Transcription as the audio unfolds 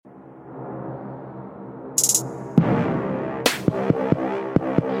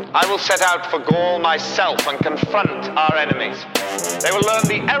I will set out for Gaul myself and confront our enemies. They will learn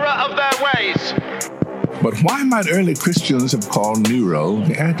the error of their ways. But why might early Christians have called Nero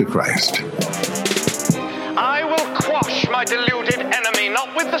the Antichrist? I will quash my deluded enemy,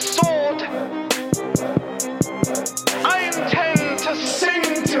 not with the sword. I intend to sing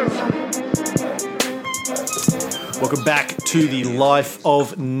to them. Welcome back to the life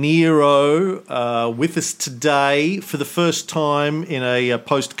of Nero. With us today, for the first time in a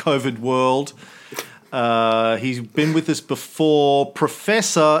post-COVID world, he's been with us before,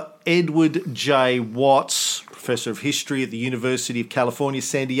 Professor Edward J. Watts, Professor of History at the University of California,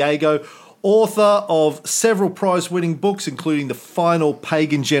 San Diego, author of several prize-winning books, including The Final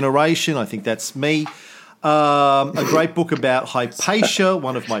Pagan Generation. I think that's me. A great book about Hypatia,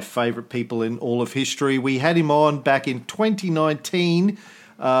 one of my favourite people in all of history. We had him on back in 2019,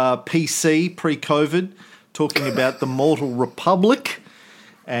 PC, pre-COVID, talking about the Mortal Republic.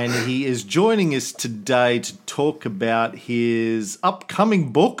 And he is joining us today to talk about his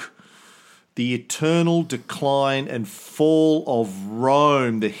upcoming book, The Eternal Decline and Fall of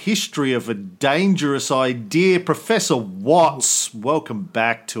Rome, the history of a dangerous idea. Professor Watts, welcome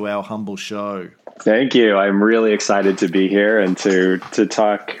back to our humble show. Thank you. I'm really excited to be here and to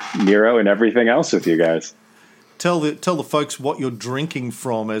talk Nero and everything else with you guys. Tell the folks what you're drinking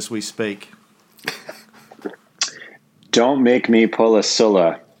from as we speak. Don't make me pull a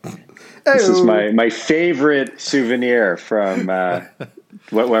Sulla. This is my favorite souvenir from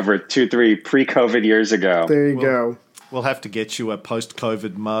whatever 2-3 pre-COVID years ago. There you go. We'll have to get you a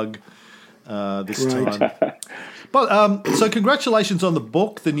post-COVID mug this time. But so congratulations on the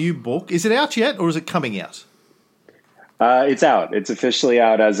book, the new book. Is it out yet, or is it coming out? It's out. It's officially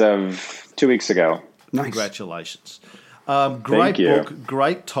out as of 2 weeks ago. Nice. Congratulations. Great book,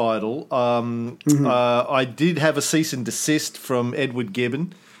 great title. I did have a cease and desist from Edward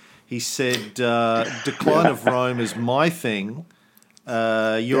Gibbon. He said, Decline of Rome is my thing.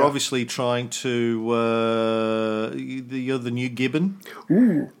 You're obviously trying to... you're the new Gibbon.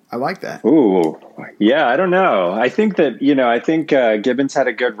 Ooh, I like that. Ooh, yeah, I don't know. I think that, Gibbon's had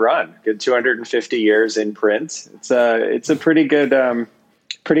a good run. Good 250 years in print. It's a pretty good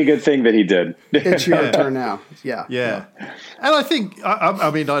thing that he did. It's your turn now. Yeah. And I think, I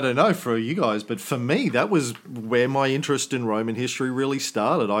mean, I don't know for you guys, but for me, that was where my interest in Roman history really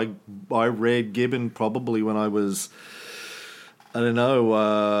started. I read Gibbon probably when I was...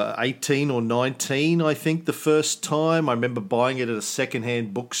 18 or 19, I think, the first time. I remember buying it at a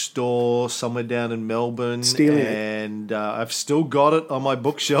secondhand bookstore somewhere down in Melbourne. Stealing it. And I've still got it on my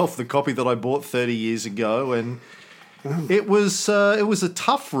bookshelf, the copy that I bought 30 years ago. And it was a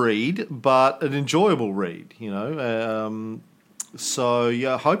tough read, but an enjoyable read,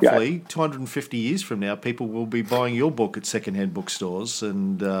 So, hopefully 250 years from now, people will be buying your book at secondhand bookstores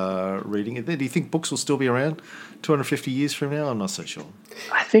and reading it. Do you think books will still be around 250 years from now? I'm not so sure.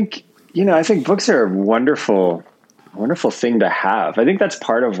 I think books are a wonderful thing to have. I think that's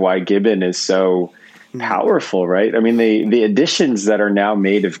part of why Gibbon is so powerful, right? I mean, the editions that are now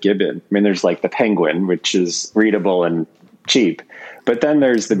made of Gibbon, I mean, there's like the Penguin, which is readable and cheap. But then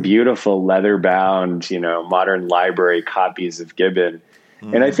there's the beautiful leather-bound, modern library copies of Gibbon.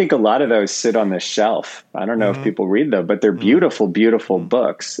 And I think a lot of those sit on the shelf. I don't know if people read them, but they're beautiful, beautiful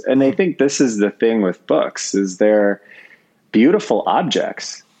books. And I think this is the thing with books, is they're beautiful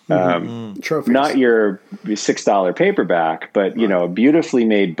objects. Trophies. Not your $6 paperback, but, a beautifully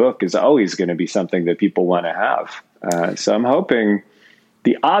made book is always going to be something that people want to have. So I'm hoping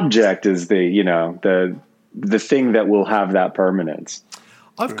the object is the thing that will have that permanence.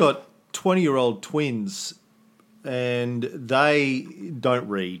 I've got 20-year-old twins, and they don't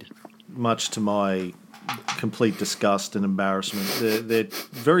read, much to my complete disgust and embarrassment. They're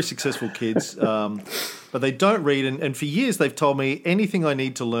very successful kids, but they don't read. And for years they've told me anything I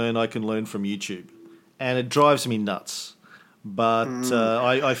need to learn, I can learn from YouTube. And it drives me nuts. But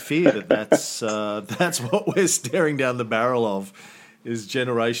I fear that's what we're staring down the barrel of, is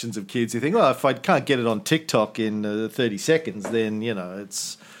generations of kids who think, if I can't get it on TikTok in 30 seconds, then,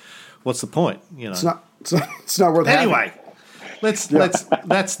 what's the point? It's not worth anyway, that's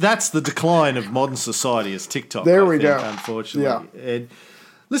the decline of modern society as TikTok. There we go. Unfortunately. Yeah. And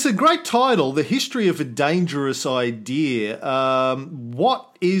listen, great title, The History of a Dangerous Idea.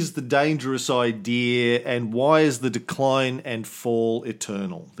 What is the dangerous idea, and why is the decline and fall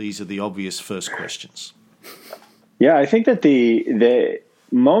eternal? These are the obvious first questions. Yeah, I think that the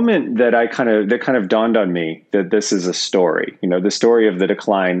moment that kind of dawned on me that this is a story, the story of the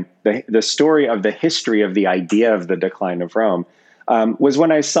decline, the story of the history of the idea of the decline of Rome, was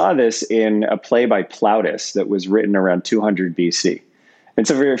when I saw this in a play by Plautus that was written around 200 BC. And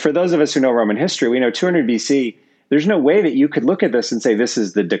so for those of us who know Roman history, we know 200 BC, there's no way that you could look at this and say this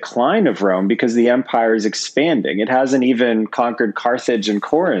is the decline of Rome because the empire is expanding. It hasn't even conquered Carthage and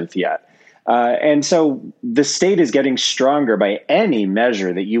Corinth yet. And so the state is getting stronger by any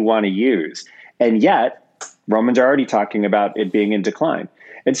measure that you want to use. And yet, Romans are already talking about it being in decline.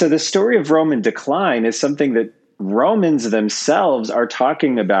 And so the story of Roman decline is something that Romans themselves are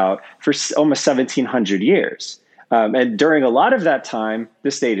talking about for almost 1,700 years. And during a lot of that time,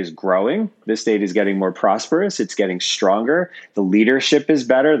 the state is growing. The state is getting more prosperous. It's getting stronger. The leadership is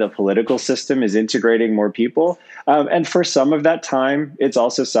better. The political system is integrating more people. And for some of that time, it's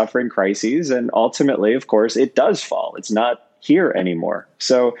also suffering crises. And ultimately, of course, it does fall. It's not here anymore.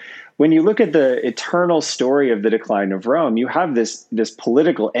 So when you look at the eternal story of the decline of Rome, you have this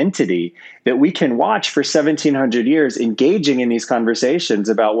political entity that we can watch for 1,700 years engaging in these conversations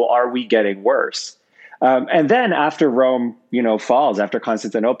about, well, are we getting worse? And then after Rome, falls, after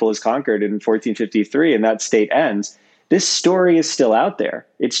Constantinople is conquered in 1453 and that state ends, this story is still out there.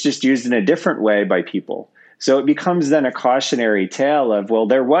 It's just used in a different way by people. So it becomes then a cautionary tale of, well,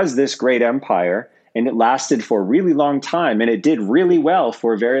 there was this great empire and it lasted for a really long time and it did really well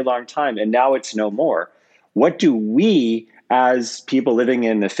for a very long time. And now it's no more. What do we as people living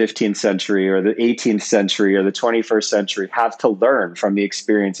in the 15th century or the 18th century or the 21st century have to learn from the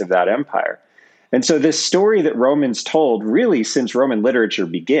experience of that empire? And so this story that Romans told really since Roman literature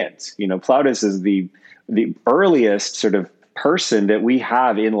begins, Plautus is the earliest sort of person that we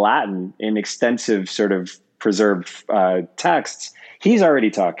have in Latin in extensive sort of preserved texts. He's already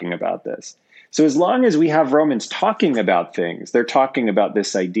talking about this. So as long as we have Romans talking about things, they're talking about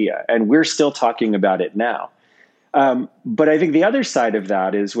this idea, and we're still talking about it now. But I think the other side of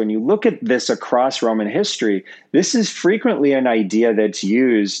that is when you look at this across Roman history, this is frequently an idea that's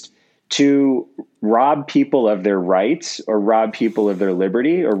used to rob people of their rights or rob people of their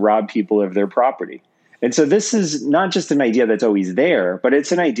liberty or rob people of their property. And so this is not just an idea that's always there, but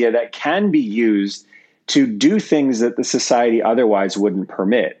it's an idea that can be used to do things that the society otherwise wouldn't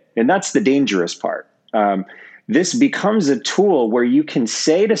permit. And that's the dangerous part. This becomes a tool where you can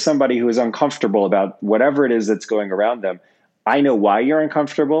say to somebody who is uncomfortable about whatever it is that's going around them, I know why you're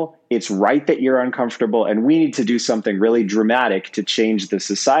uncomfortable. It's right that you're uncomfortable. And we need to do something really dramatic to change the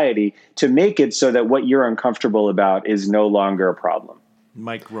society to make it so that what you're uncomfortable about is no longer a problem.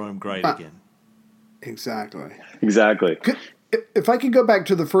 Make Rome great again. Exactly. If I could go back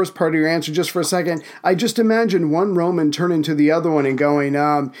to the first part of your answer just for a second, I just imagine one Roman turning to the other one and going,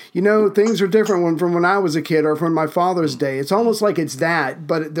 things are different from when I was a kid or from my father's day. It's almost like it's that,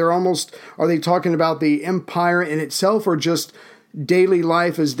 but are they talking about the empire in itself or just daily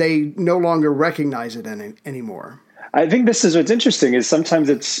life as they no longer recognize it anymore? I think this is what's interesting is sometimes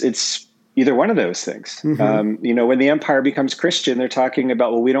it's either one of those things. Mm-hmm. When the empire becomes Christian, they're talking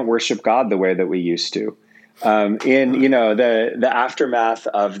about, well, we don't worship God the way that we used to. In the aftermath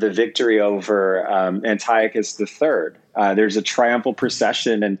of the victory over Antiochus III, there's a triumphal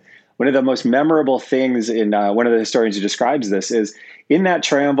procession, and one of the most memorable things in one of the historians who describes this is in that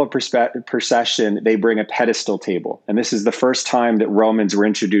triumphal procession they bring a pedestal table, and this is the first time that Romans were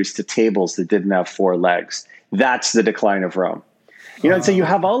introduced to tables that didn't have four legs. That's the decline of Rome. And so you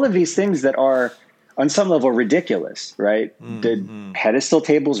have all of these things that are on some level ridiculous, right? Mm-hmm. Did pedestal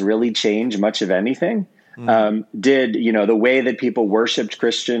tables really change much of anything? Did the way that people worshipped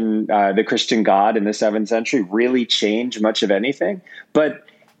the Christian God in the 7th century really change much of anything? But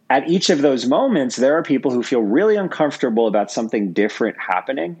at each of those moments, there are people who feel really uncomfortable about something different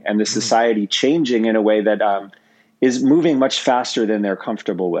happening and the society changing in a way that is moving much faster than they're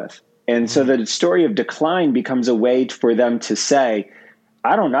comfortable with. And so the story of decline becomes a way for them to say,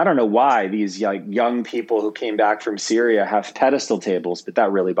 I don't know why these young people who came back from Syria have pedestal tables, but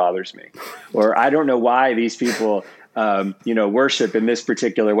that really bothers me. Or I don't know why these people, worship in this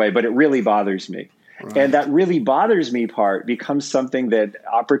particular way, but it really bothers me. Right. And that really bothers me part becomes something that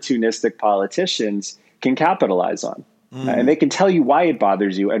opportunistic politicians can capitalize on. And they can tell you why it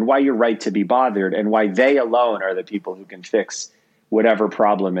bothers you and why you're right to be bothered and why they alone are the people who can fix whatever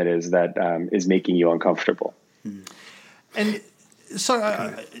problem it is that is making you uncomfortable. And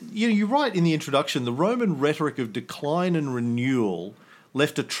so, you write in the introduction, the Roman rhetoric of decline and renewal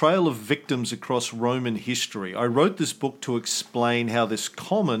left a trail of victims across Roman history. I wrote this book to explain how this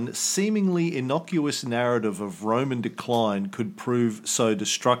common, seemingly innocuous narrative of Roman decline could prove so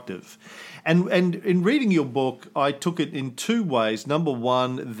destructive. And in reading your book, I took it in two ways. Number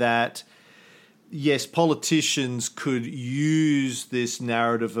one, that yes, politicians could use this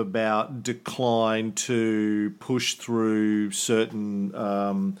narrative about decline to push through certain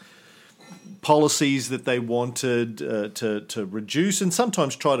policies that they wanted to reduce and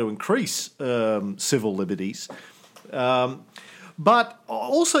sometimes try to increase civil liberties. But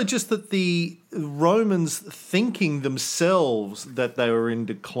also just that the Romans thinking themselves that they were in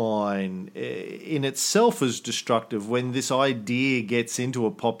decline in itself is destructive when this idea gets into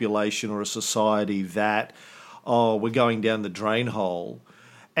a population or a society that, we're going down the drain hole.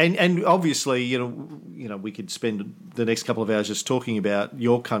 And obviously, you know, we could spend the next couple of hours just talking about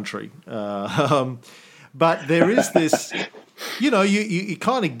your country. But there is this... You know, you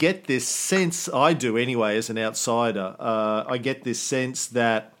kind of get this sense, I do anyway, as an outsider, I get this sense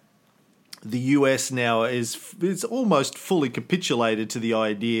that the US now is almost fully capitulated to the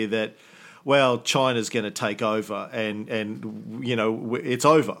idea that, well, China's going to take over and you know, it's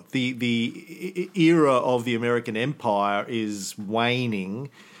over. The era of the American empire is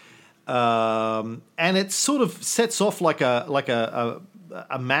waning, and it sort of sets off like a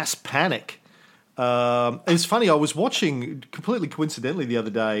mass panic. It's funny, I was watching, completely coincidentally the other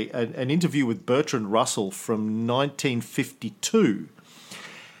day, an interview with Bertrand Russell from 1952.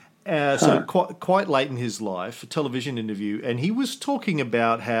 So quite late in his life, a television interview, and he was talking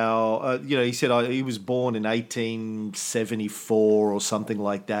about how, you know, he said he was born in 1874 or something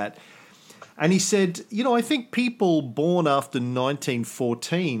like that. And he said, you know, I think people born after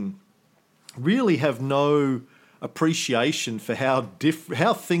 1914 really have no appreciation for how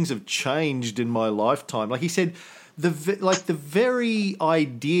things have changed in my lifetime. Like he said, the very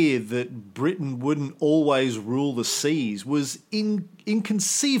idea that Britain wouldn't always rule the seas was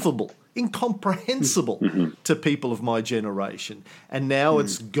inconceivable, incomprehensible to people of my generation, and now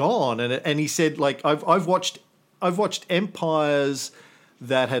it's gone. And he said, like I've watched empires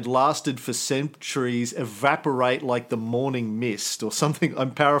that had lasted for centuries evaporate like the morning mist or something.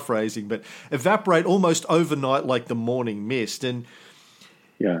 I'm paraphrasing, but evaporate almost overnight like the morning mist. And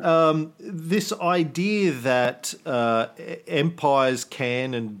this idea that empires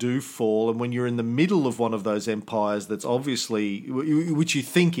can and do fall, and when you're in the middle of one of those empires that's obviously, which you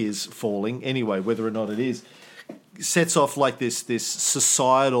think is falling anyway, whether or not it is, sets off like this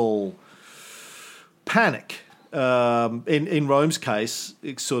societal panic. In Rome's case,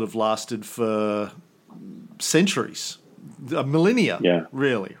 it sort of lasted for centuries, a millennia,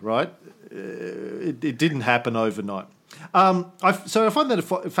 really, right? It didn't happen overnight. So I find that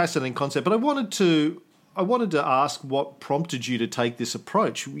a fascinating concept, but I wanted to ask what prompted you to take this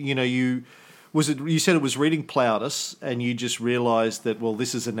approach. You know, you said it was reading Plautus, and you just realised that, well,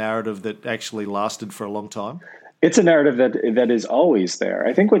 this is a narrative that actually lasted for a long time. It's a narrative that is always there.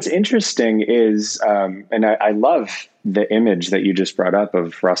 I think what's interesting is, and I love the image that you just brought up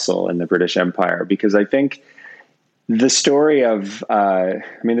of Russell and the British Empire, because I think the story of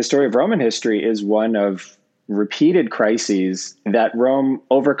Roman history is one of repeated crises that Rome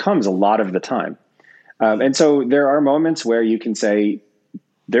overcomes a lot of the time. And so there are moments where you can say,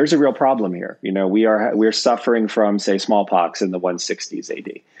 there's a real problem here. You know, we're suffering from, say, smallpox in the 160s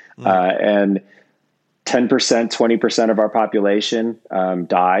AD. And 10%, 20% of our population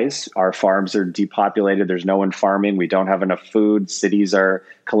dies. Our farms are depopulated. There's no one farming. We don't have enough food. Cities are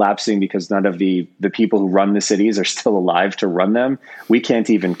collapsing because none of the people who run the cities are still alive to run them. We can't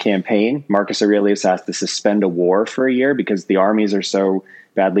even campaign. Marcus Aurelius has to suspend a war for a year because the armies are so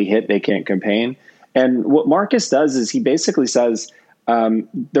badly hit they can't campaign. And what Marcus does is he basically says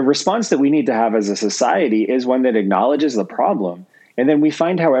the response that we need to have as a society is one that acknowledges the problem. And then we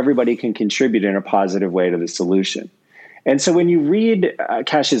find how everybody can contribute in a positive way to the solution. And so when you read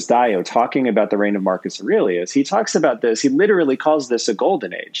Cassius Dio talking about the reign of Marcus Aurelius, he talks about this. He literally calls this a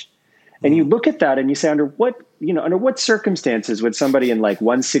golden age. And you look at that and you say, under what circumstances would somebody in like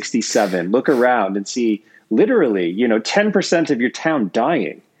 167 look around and see literally, 10% of your town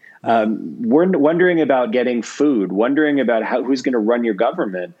dying, wondering about getting food, wondering about who's going to run your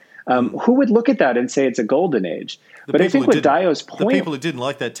government? Who would look at that and say it's a golden age? But I think what Dio's point... The people who didn't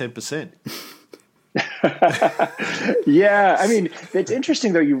like that 10%. Yeah, I mean, it's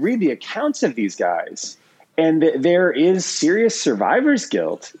interesting, though. You read the accounts of these guys, and there is serious survivor's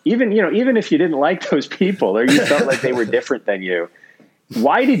guilt. Even if you didn't like those people or you felt like they were different than you,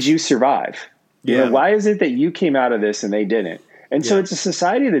 why did you survive? Why is it that you came out of this and they didn't? And so it's a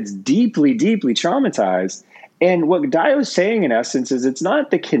society that's deeply, deeply traumatized. And what Dio's saying, in essence, is it's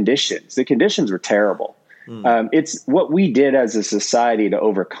not the conditions. The conditions were terrible. It's what we did as a society to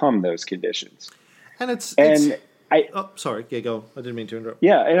overcome those conditions. Sorry. Yeah, go on. I didn't mean to interrupt.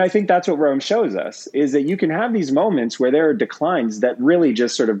 Yeah, and I think that's what Rome shows us, is that you can have these moments where there are declines that really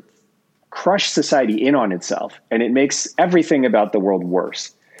just sort of crush society in on itself, and it makes everything about the world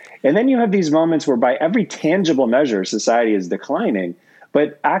worse. And then you have these moments where by every tangible measure, society is declining,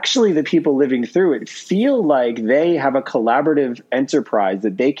 But actually the people living through it feel like they have a collaborative enterprise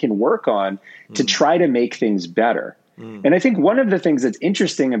that they can work on to try to make things better. And I think one of the things that's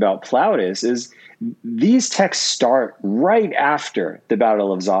interesting about Plautus is these texts start right after the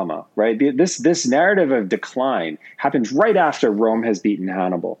Battle of Zama, right? This narrative of decline happens right after Rome has beaten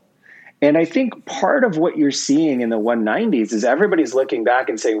Hannibal. And I think part of what you're seeing in the 190s is everybody's looking back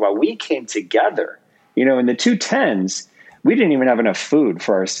and saying, well, we came together. In the 210s, we didn't even have enough food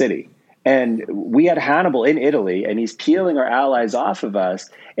for our city. And we had Hannibal in Italy, and he's peeling our allies off of us.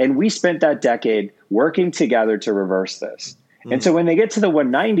 And we spent that decade working together to reverse this. And so when they get to the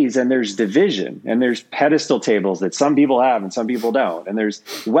 190s and there's division and there's pedestal tables that some people have and some people don't, and there's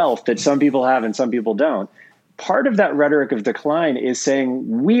wealth that some people have and some people don't, part of that rhetoric of decline is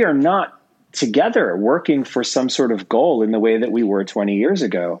saying we are not together working for some sort of goal in the way that we were 20 years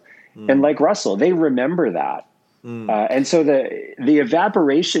ago. And like Russell, they remember that. And so the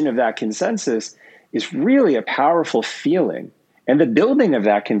evaporation of that consensus is really a powerful feeling. And the building of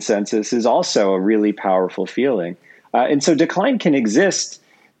that consensus is also a really powerful feeling. And so decline can exist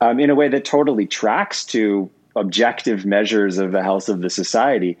in a way that totally tracks to objective measures of the health of the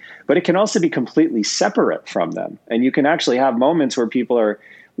society, but it can also be completely separate from them. And you can actually have moments where people are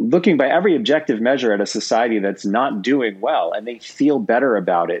looking by every objective measure at a society that's not doing well, and they feel better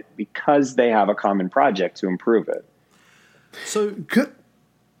about it because they have a common project to improve it. So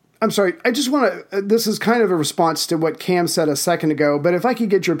I'm sorry. I just want to, this is kind of a response to what Cam said a second ago, but if I could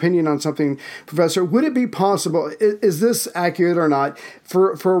get your opinion on something, Professor, would it be possible, is this accurate or not,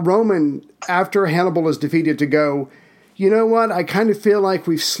 for a Roman after Hannibal is defeated to go, you know what, I kind of feel like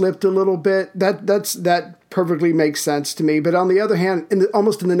we've slipped a little bit. That perfectly makes sense to me. But on the other hand,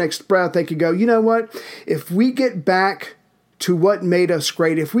 almost in the next breath, they could go, you know what, if we get back to what made us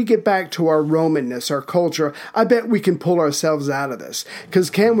great, if we get back to our Romanness, our culture, I bet we can pull ourselves out of this. Because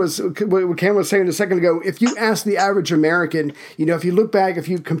what Cam was saying a second ago, if you ask the average American, if you look back, if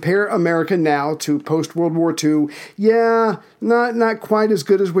you compare America now to post-World War II, yeah, not quite as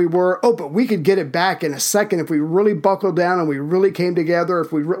good as we were. Oh, but we could get it back in a second if we really buckled down and we really came together,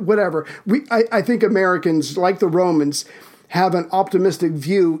 if we, whatever. I think Americans, like the Romans, have an optimistic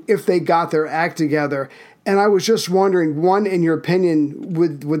view if they got their act together. And I was just wondering, one, in your opinion,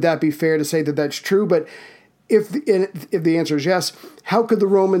 would that be fair to say that that's true? But if the answer is yes, how could the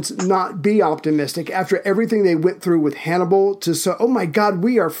Romans not be optimistic after everything they went through with Hannibal to say, oh my God,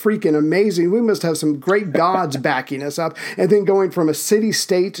 we are freaking amazing. We must have some great gods backing us up. And then going from a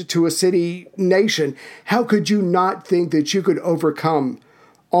city-state to a city-nation, how could you not think that you could overcome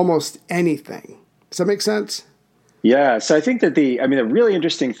almost anything? Does that make sense? Yeah, so I think that the really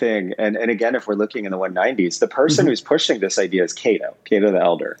interesting thing, and again, if we're looking in the 190s, the person who's pushing this idea is Cato the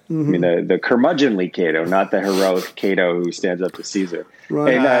Elder. The curmudgeonly Cato, not the heroic Cato who stands up to Caesar.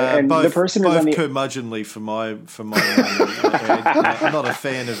 Right. And the person who's on the curmudgeonly for my I'm not a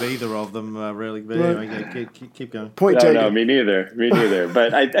fan of either of them really. But anyway, keep going. Point taken. No, me neither.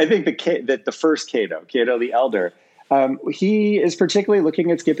 But I think that the first Cato the Elder, he is particularly looking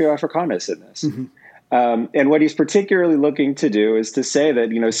at Scipio Africanus in this. And what he's particularly looking to do is to say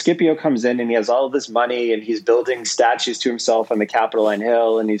that, Scipio comes in and he has all of this money and he's building statues to himself on the Capitoline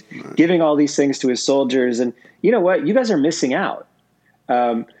Hill and he's giving all these things to his soldiers. And you know what? You guys are missing out.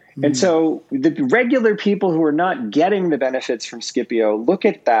 And so the regular people who are not getting the benefits from Scipio look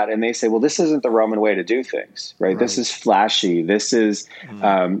at that and they say, well, this isn't the Roman way to do things, right? This is flashy. This is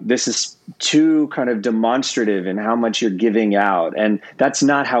too kind of demonstrative in how much you're giving out. And that's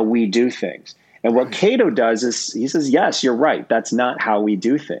not how we do things. And what Cato does is he says, yes, you're right. That's not how we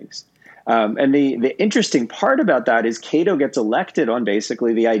do things. And the interesting part about that is Cato gets elected on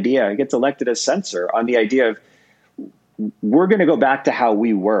basically the idea, he gets elected as censor on the idea of we're going to go back to how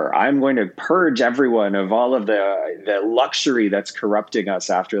we were. I'm going to purge everyone of all of the luxury that's corrupting us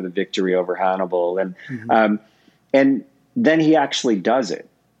after the victory over Hannibal. And then he actually does it.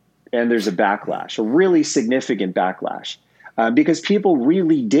 And there's a backlash, a really significant backlash, because people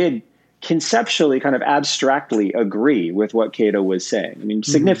really did conceptually, kind of abstractly agree with what Cato was saying. I mean,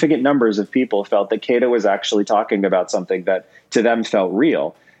 significant numbers of people felt that Cato was actually talking about something that to them felt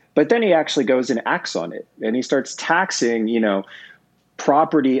real. But then he actually goes and acts on it. And he starts taxing,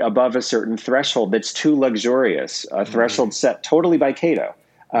 property above a certain threshold that's too luxurious, a threshold set totally by Cato,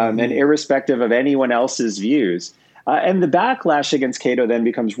 and irrespective of anyone else's views. And the backlash against Cato then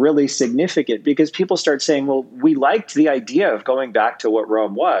becomes really significant because people start saying, well, we liked the idea of going back to what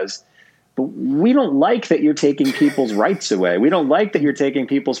Rome was, but we don't like that you're taking people's rights away. We don't like that you're taking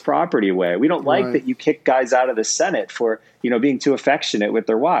people's property away. We don't like that you kick guys out of the Senate for, being too affectionate with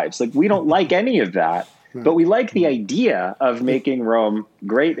their wives. Like, we don't like any of that. But we like the idea of making Rome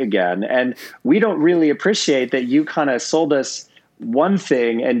great again. And we don't really appreciate that you kind of sold us one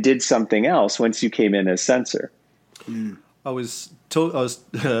thing and did something else once you came in as censor. I was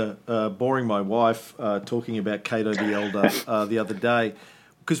boring my wife talking about Cato the Elder the other day,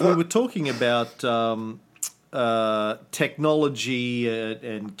 because we were talking about technology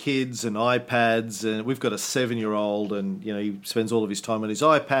and kids and iPads, and we've got a 7-year-old, and he spends all of his time on his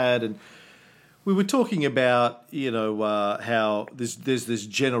iPad, and we were talking about how there's this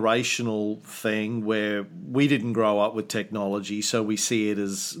generational thing where we didn't grow up with technology, so we see it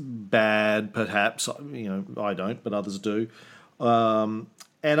as bad. Perhaps I don't, but others do. And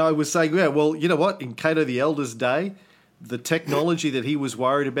I was saying, yeah, well, you know what? In Cato the Elder's day, the technology that he was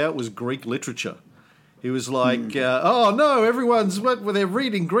worried about was Greek literature. He was like, oh, no, they're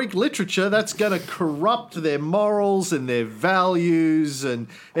reading Greek literature. That's going to corrupt their morals and their values. And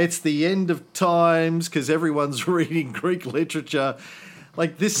it's the end of times because everyone's reading Greek literature.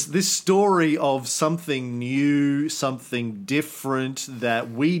 Like this story of something new, something different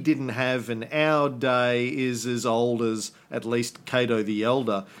that we didn't have in our day is as old as at least Cato the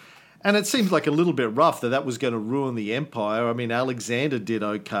Elder. And it seems like a little bit rough that was going to ruin the empire. I mean, Alexander did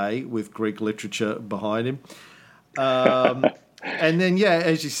okay with Greek literature behind him. And then, yeah,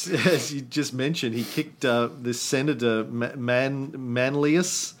 as you just mentioned, he kicked this senator,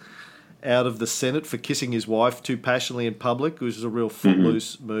 Manlius, out of the Senate for kissing his wife too passionately in public, which is a real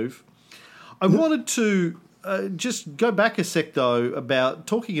footloose move. I wanted to just go back a sec, though, about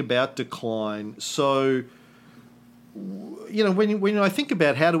talking about decline. So, when I think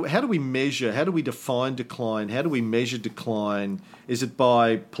about how do we measure, how do we define decline, how do we measure decline? Is it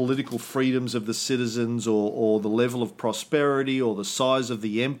by political freedoms of the citizens, or the level of prosperity, or the size of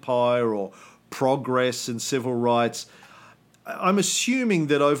the empire, or progress in civil rights? I'm assuming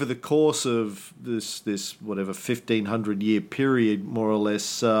that over the course of this 1,500 year period, more or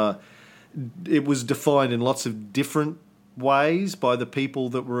less, it was defined in lots of different ways by the people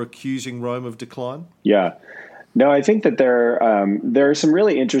that were accusing Rome of decline. Yeah. No, I think that there are some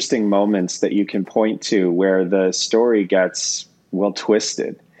really interesting moments that you can point to where the story gets well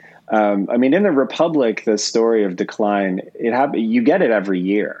twisted. In the Republic, the story of decline, you get it every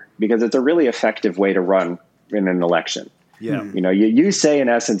year because it's a really effective way to run in an election. Yeah. You say in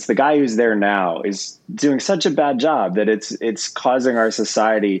essence, the guy who's there now is doing such a bad job that it's causing our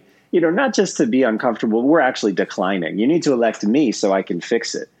society, not just to be uncomfortable, we're actually declining. You need to elect me so I can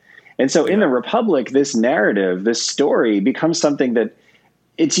fix it. And so in the Republic, this narrative, this story becomes something that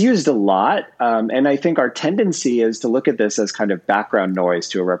it's used a lot. And I think our tendency is to look at this as kind of background noise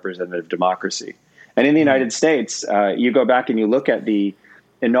to a representative democracy. And in the United States, you go back and you look at the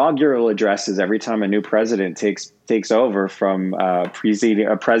inaugural addresses every time a new president takes over from preceding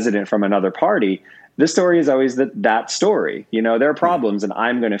a president from another party. The story is always that story. There are problems and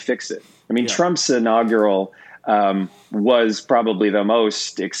I'm going to fix it. Trump's inaugural was probably the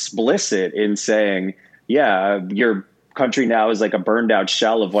most explicit in saying, your country now is like a burned out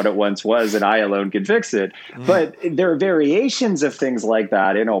shell of what it once was, and I alone can fix it. But there are variations of things like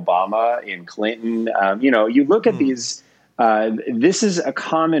that in Obama, in Clinton. You look at these. This is a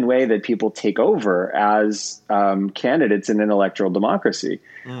common way that people take over as candidates in an electoral democracy.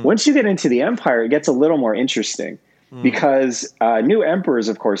 Once you get into the empire, it gets a little more interesting. Because new emperors,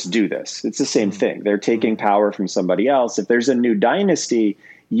 of course, do this. It's the same thing. They're taking power from somebody else. If there's a new dynasty,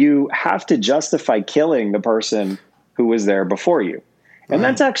 you have to justify killing the person who was there before you. And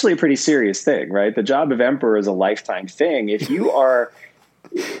that's actually a pretty serious thing, right? The job of emperor is a lifetime thing. If you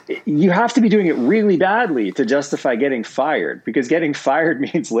have to be doing it really badly to justify getting fired, because getting fired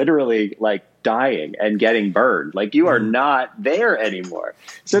means literally like dying and getting burned. Like you are not there anymore.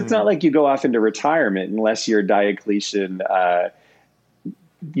 So it's not like you go off into retirement unless you're Diocletian.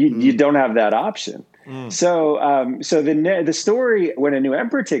 You don't have that option. So the story when a new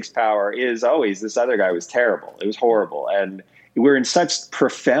emperor takes power is always this other guy was terrible. It was horrible. And we're in such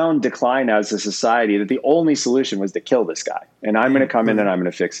profound decline as a society that the only solution was to kill this guy. And I'm going to come in and I'm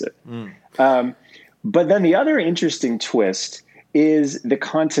going to fix it. But then the other interesting twist is the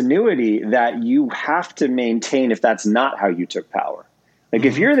continuity that you have to maintain if that's not how you took power. Like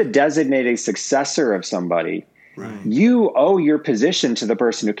if you're the designated successor of somebody, you owe your position to the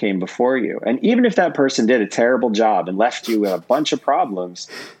person who came before you. And even if that person did a terrible job and left you with a bunch of problems,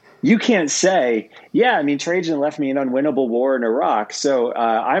 you can't say, Trajan left me an unwinnable war in Iraq, so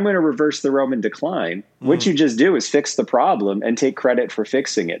I'm going to reverse the Roman decline. What you just do is fix the problem and take credit for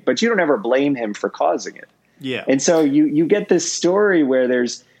fixing it. But you don't ever blame him for causing it. Yeah. And so you get this story where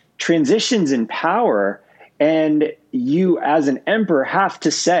there's transitions in power, And you, as an emperor, have to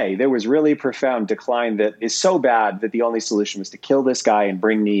say there was really profound decline that is so bad that the only solution was to kill this guy and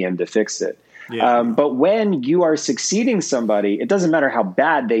bring me in to fix it. Yeah. But when you are succeeding somebody, it doesn't matter how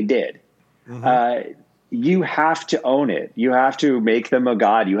bad they did. You have to own it. You have to make them a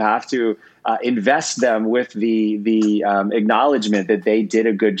god. You have to invest them with the acknowledgement that they did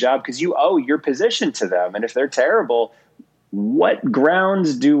a good job, because you owe your position to them. And if they're terrible, what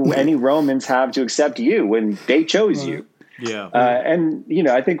grounds do any Romans have to accept you when they chose you? Yeah. And,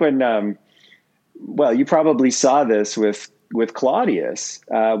 I think when, you probably saw this with Claudius,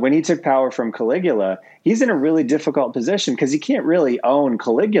 when he took power from Caligula, he's in a really difficult position because he can't really own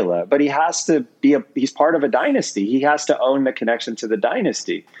Caligula, but he has to he's part of a dynasty. He has to own the connection to the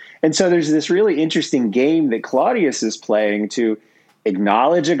dynasty. And so there's this really interesting game that Claudius is playing to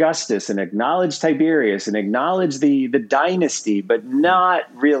acknowledge Augustus and acknowledge Tiberius and acknowledge the dynasty, but not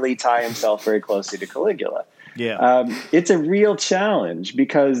really tie himself very closely to Caligula. Yeah. It's a real challenge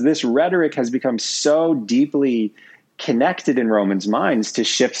because this rhetoric has become so deeply connected in Romans' minds to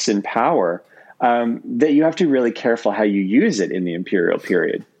shifts in power that you have to be really careful how you use it in the imperial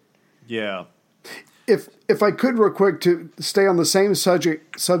period. Yeah. If I could real quick to stay on the same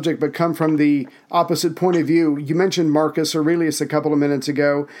subject but come from the opposite point of view, you mentioned Marcus Aurelius a couple of minutes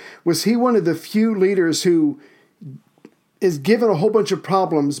ago. Was he one of the few leaders who is given a whole bunch of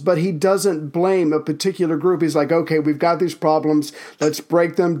problems, but he doesn't blame a particular group? He's like, okay, we've got these problems. Let's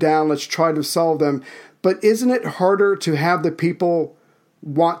break them down. Let's try to solve them. But isn't it harder to have the people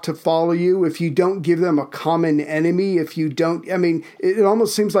want to follow you if you don't give them a common enemy? If you don't, it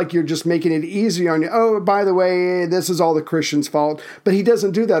almost seems like you're just making it easier on you. Oh, by the way, this is all the Christians' fault. But he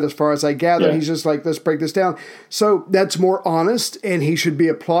doesn't do that as far as I gather. Yeah. He's just like, let's break this down. So that's more honest, and he should be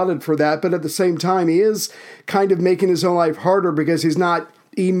applauded for that. But at the same time, he is kind of making his own life harder because he's not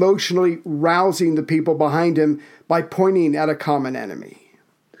emotionally rousing the people behind him by pointing at a common enemy.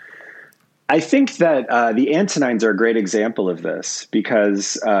 I think that the Antonines are a great example of this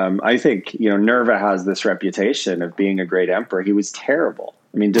because I think, Nerva has this reputation of being a great emperor. He was terrible.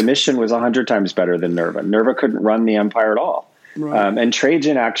 Domitian was 100 times better than Nerva. Nerva couldn't run the empire at all. Right. And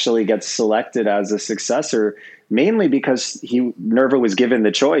Trajan actually gets selected as a successor mainly because Nerva was given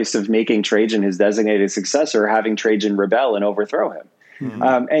the choice of making Trajan his designated successor, or having Trajan rebel and overthrow him.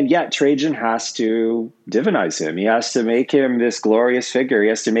 Mm-hmm. And yet Trajan has to divinize him. He has to make him this glorious figure. He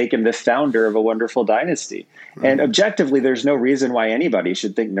has to make him the founder of a wonderful dynasty. Mm-hmm. And objectively, there's no reason why anybody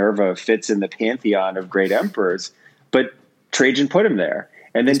should think Nerva fits in the pantheon of great emperors. But Trajan put him there.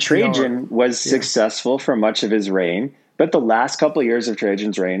 And then Trajan was successful for much of his reign. But the last couple of years of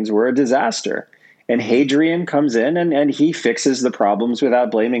Trajan's reigns were a disaster. And Hadrian comes in and he fixes the problems without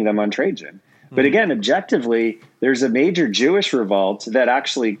blaming them on Trajan. But again, objectively, there's a major Jewish revolt that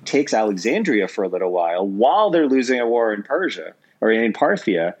actually takes Alexandria for a little while they're losing a war in Persia or in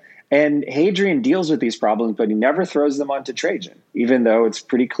Parthia. And Hadrian deals with these problems, but he never throws them onto Trajan, even though it's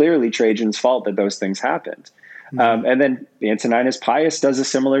pretty clearly Trajan's fault that those things happened. Mm-hmm. And then Antoninus Pius does a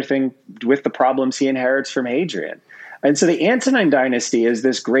similar thing with the problems he inherits from Hadrian. And so the Antonine dynasty is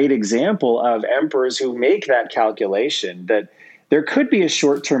this great example of emperors who make that calculation that there could be a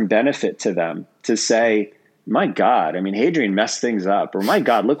short-term benefit to them to say, my God, Hadrian messed things up, or my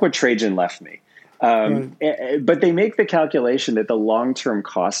God, look what Trajan left me. But they make the calculation that the long-term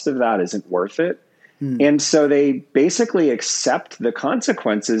cost of that isn't worth it. And so they basically accept the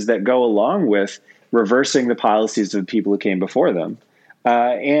consequences that go along with reversing the policies of the people who came before them,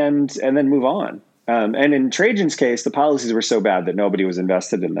 and then move on. And in Trajan's case, the policies were so bad that nobody was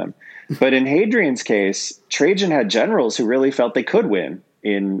invested in them. But in Hadrian's case, Trajan had generals who really felt they could win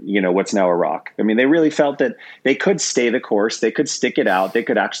in, what's now Iraq. They really felt that they could stay the course. They could stick it out. They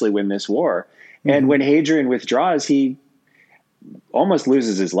could actually win this war. Mm-hmm. And when Hadrian withdraws, he almost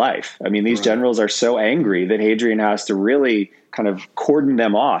loses his life. These generals are so angry that Hadrian has to really kind of cordon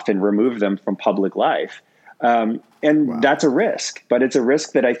them off and remove them from public life. That's a risk. But it's a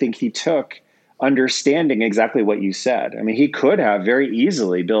risk that I think he took, understanding exactly what you said. He could have very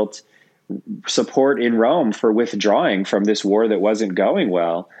easily built support in Rome for withdrawing from this war that wasn't going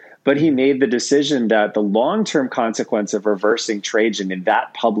well, but he made the decision that the long-term consequence of reversing Trajan in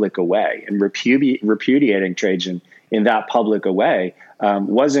that public a way and repudiating Trajan in that public a way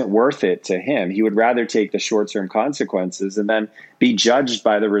wasn't worth it to him. He would rather take the short-term consequences and then be judged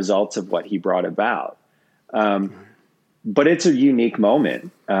by the results of what he brought about. But it's a unique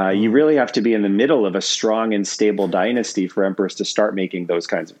moment. You really have to be in the middle of a strong and stable dynasty for emperors to start making those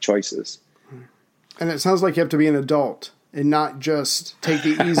kinds of choices. And it sounds like you have to be an adult and not just take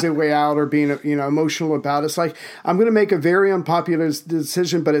the easy way out or being emotional about it. It's like, I'm going to make a very unpopular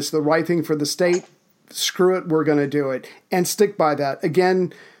decision, but it's the right thing for the state. screw it, we're going to do it, and stick by that.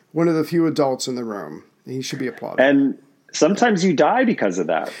 Again, one of the few adults in the room. He should be applauded. And sometimes you die because of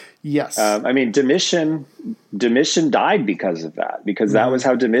that. Yes. I mean, Domitian died because of that, because that was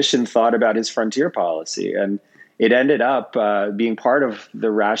how Domitian thought about his frontier policy. And it ended up being part of the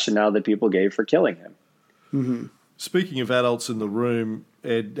rationale that people gave for killing him. Mm-hmm. Speaking of adults in the room,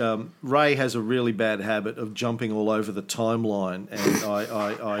 Ed, Ray has a really bad habit of jumping all over the timeline, and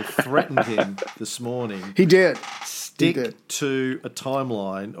I threatened him this morning. He did. Stick to a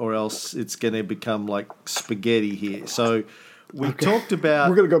timeline, or else it's going to become like spaghetti here. So we talked about...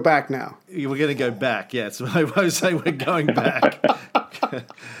 We're going to go back now. We're going to go back, yes. I won't say we're going back.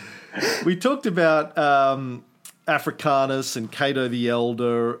 We talked about Africanus and Cato the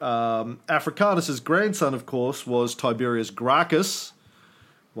Elder. Africanus's grandson, of course, was Tiberius Gracchus,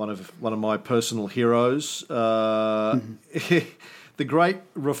 one of my personal heroes, the great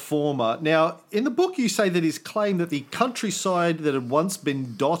reformer. Now, in the book, you say that his claim that the countryside that had once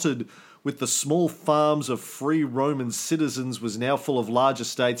been dotted with the small farms of free Roman citizens was now full of large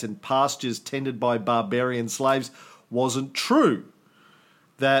estates and pastures tended by barbarian slaves wasn't true.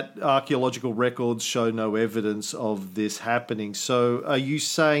 That archaeological records show no evidence of this happening. So are you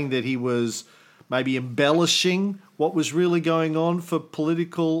saying that he was maybe embellishing what was really going on for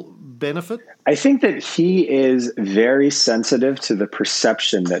political benefit? I think that he is very sensitive to the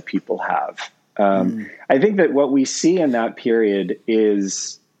perception that people have. I think that what we see in that period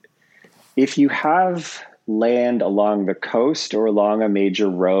is if you have land along the coast or along a major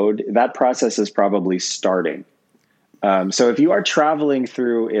road, that process is probably starting. So if you are traveling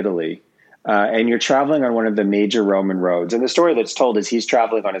through Italy and you're traveling on one of the major Roman roads, and the story that's told is he's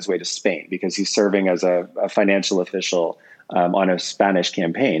traveling on his way to Spain because he's serving as a financial official on a Spanish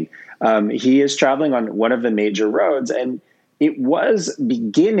campaign. He is traveling on one of the major roads, and it was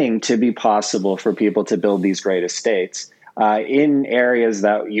beginning to be possible for people to build these great estates in areas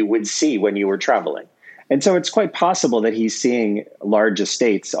that you would see when you were traveling. And so it's quite possible that he's seeing large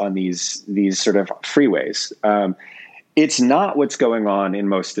estates on these sort of freeways. It's not what's going on in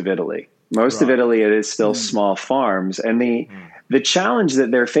most of Italy. Most of Italy, it is still small farms. And the challenge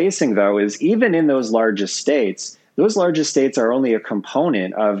that they're facing, though, is even in those large estates are only a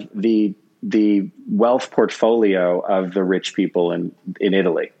component of the wealth portfolio of the rich people in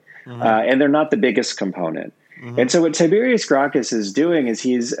Italy. And they're not the biggest component. And so what Tiberius Gracchus is doing is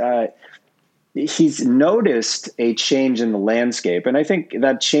he's noticed a change in the landscape. And I think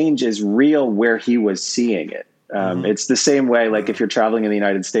that change is real where he was seeing it. It's the same way, like if you're traveling in the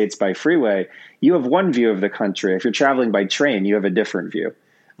United States by freeway, you have one view of the country. If you're traveling by train, you have a different view.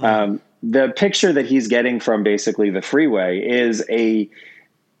 The picture that he's getting from basically the freeway is a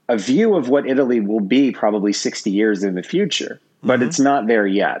view of what Italy will be probably 60 years in the future, but it's not there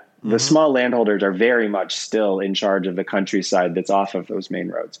yet. The small landholders are very much still in charge of the countryside that's off of those main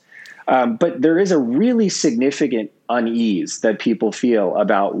roads. But there is a really significant unease that people feel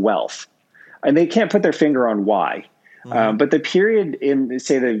about wealth. And they can't put their finger on why. But the period in,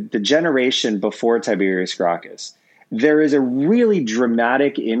 say, the generation before Tiberius Gracchus, there is a really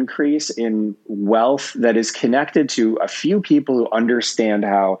dramatic increase in wealth that is connected to a few people who understand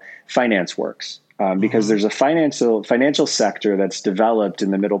how finance works. Because there's a financial sector that's developed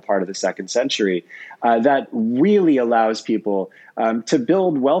in the middle part of the 2nd century that really allows people to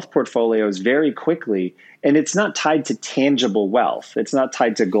build wealth portfolios very quickly. And it's not tied to tangible wealth. It's not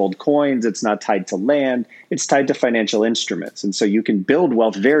tied to gold coins. It's not tied to land. It's tied to financial instruments. And so you can build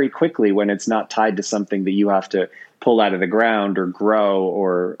wealth very quickly when it's not tied to something that you have to pull out of the ground or grow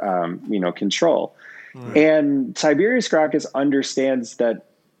or control. And Tiberius Gracchus understands that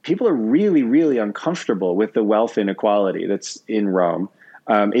people are really, really uncomfortable with the wealth inequality that's in Rome.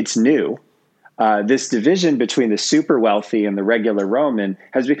 It's new. This division between the super wealthy and the regular Roman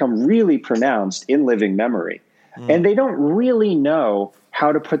has become really pronounced in living memory. And they don't really know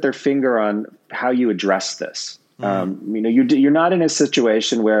how to put their finger on how you address this. You're not in a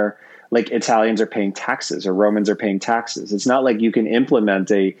situation where like Italians are paying taxes or Romans are paying taxes. It's not like you can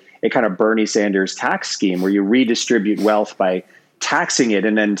implement a kind of Bernie Sanders tax scheme where you redistribute wealth by taxing it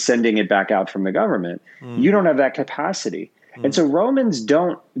and then sending it back out from the government. You don't have that capacity. And so Romans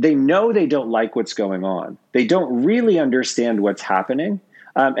they know they don't like what's going on. They don't really understand what's happening.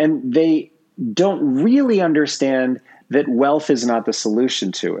 And they don't really understand that wealth is not the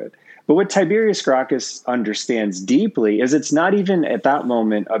solution to it. But what Tiberius Gracchus understands deeply is it's not even at that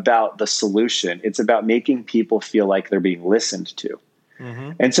moment about the solution. It's about making people feel like they're being listened to.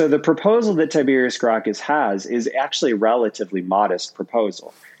 And so the proposal that Tiberius Gracchus has is actually a relatively modest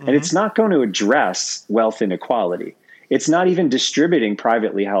proposal. And it's not going to address wealth inequality. It's not even distributing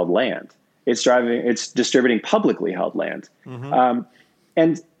privately held land. It's distributing publicly held land.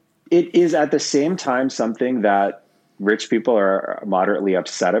 And it is at the same time something that rich people are moderately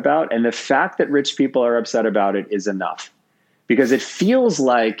upset about. And the fact that rich people are upset about it is enough, because it feels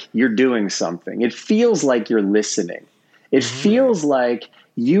like you're doing something. It feels like you're listening. It feels like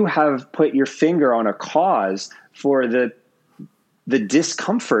you have put your finger on a cause for the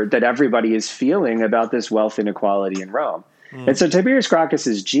discomfort that everybody is feeling about this wealth inequality in Rome. And so Tiberius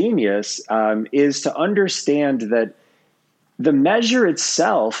Gracchus's genius is to understand that the measure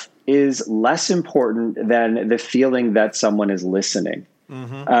itself is less important than the feeling that someone is listening.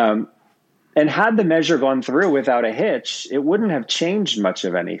 And had the measure gone through without a hitch, it wouldn't have changed much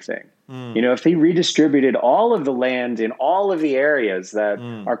of anything. If he redistributed all of the land in all of the areas that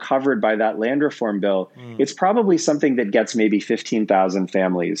are covered by that land reform bill, it's probably something that gets maybe 15,000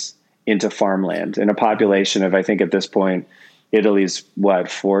 families into farmland in a population of, I think at this point, Italy's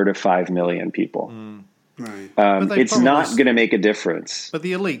 4 to 5 million people. Right. It's not going to make a difference. But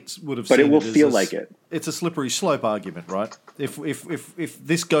the elites would have but seen it will as feel like it. It's a slippery slope argument, right? If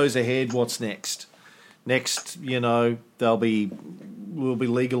this goes ahead, what's next? Next, we'll be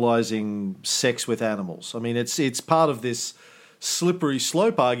legalizing sex with animals. I mean, it's part of this slippery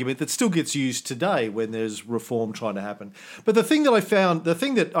slope argument that still gets used today when there's reform trying to happen. But the thing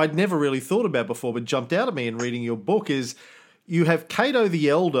that I'd never really thought about before but jumped out at me in reading your book is you have Cato the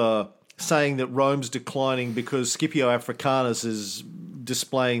Elder saying that Rome's declining because Scipio Africanus is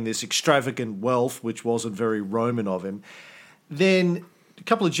displaying this extravagant wealth, which wasn't very Roman of him. Then a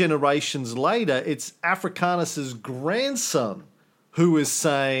couple of generations later, it's Africanus's grandson who is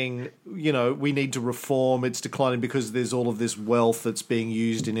saying, we need to reform, it's declining because there's all of this wealth that's being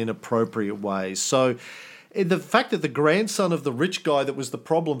used in inappropriate ways. So the fact that the grandson of the rich guy that was the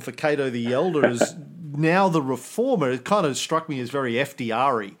problem for Cato the Elder is now the reformer, it kind of struck me as very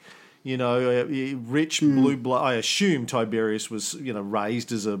FDR-y. Rich blue blood. I assume Tiberius was,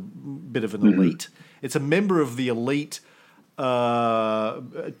 raised as a bit of an elite. It's a member of the elite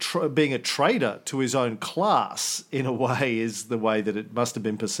being a traitor to his own class, in a way, is the way that it must have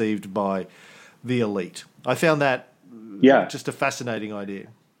been perceived by the elite. I found that just a fascinating idea.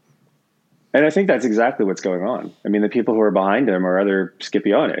 And I think that's exactly what's going on. I mean, the people who are behind him are other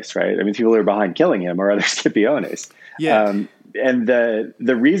Scipiones, right? I mean, people who are behind killing him are other Scipiones. Yeah. And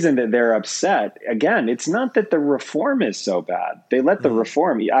the reason that they're upset, again, it's not that the reform is so bad. They let the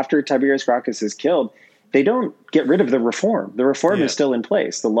reform, after Tiberius Gracchus is killed, they don't get rid of the reform. The reform is still in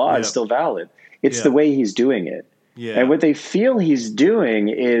place. The law is still valid. It's the way he's doing it. Yeah. And what they feel he's doing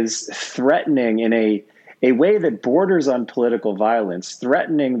is threatening in a way that borders on political violence,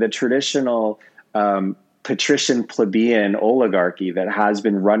 threatening the traditional patrician plebeian oligarchy that has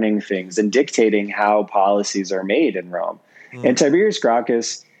been running things and dictating how policies are made in Rome. And Tiberius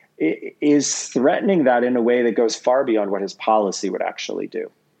Gracchus is threatening that in a way that goes far beyond what his policy would actually do.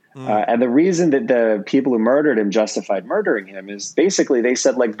 And the reason that the people who murdered him justified murdering him is basically they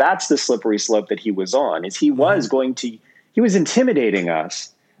said, that's the slippery slope that he was on, is he was intimidating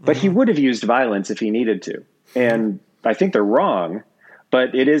us, but he would have used violence if he needed to. And I think they're wrong,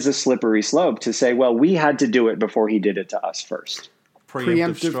 but it is a slippery slope to say, well, we had to do it before he did it to us first.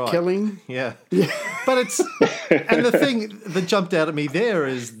 Preemptive killing. Yeah. But and the thing that jumped out at me there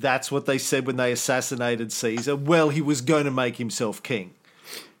is that's what they said when they assassinated Caesar. Well, he was going to make himself king.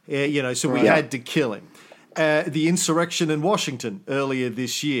 So we had to kill him. The insurrection in Washington earlier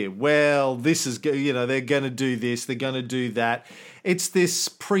this year. Well, this is, they're going to do this, they're going to do that. It's this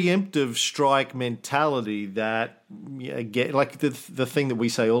preemptive strike mentality that, like the thing that we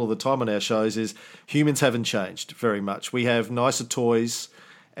say all of the time on our shows is humans haven't changed very much. We have nicer toys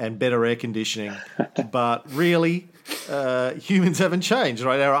and better air conditioning, but really, humans haven't changed,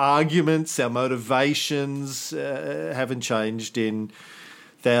 right? Our arguments, our motivations haven't changed in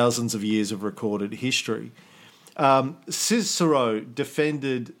thousands of years of recorded history. Cicero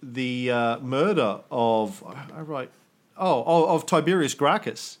defended the murder of Tiberius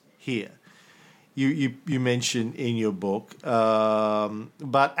Gracchus here. You mention in your book,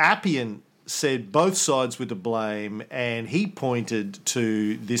 but Appian said both sides were to blame, and he pointed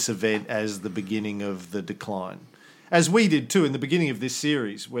to this event as the beginning of the decline, as we did too in the beginning of this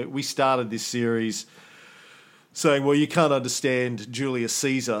series. Where we started this series saying, well, you can't understand Julius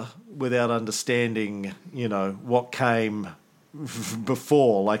Caesar without understanding, what came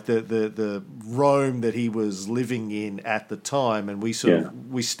before, like the Rome that he was living in at the time. And we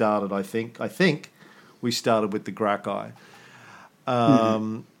we started, I think we started with the Gracchi.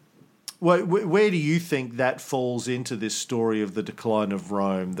 Where do you think that falls into this story of the decline of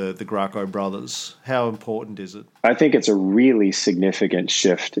Rome, the Gracco brothers? How important is it? I think it's a really significant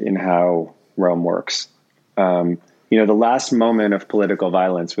shift in how Rome works. The last moment of political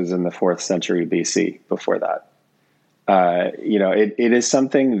violence was in the 4th century BC. Before that, it is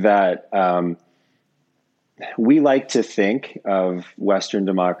something that we like to think of Western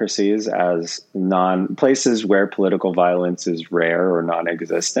democracies as places where political violence is rare or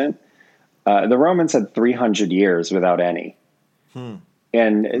non-existent. The Romans had 300 years without any.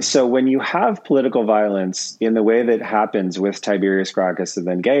 And so when you have political violence in the way that happens with Tiberius Gracchus and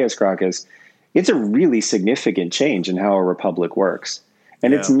then Gaius Gracchus, it's a really significant change in how a republic works.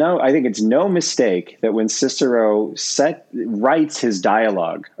 And I think it's no mistake that when Cicero writes his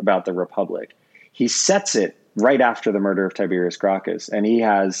dialogue about the republic, he sets it right after the murder of Tiberius Gracchus, and he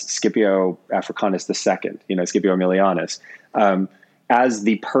has Scipio Africanus II, Scipio Aemilianus, as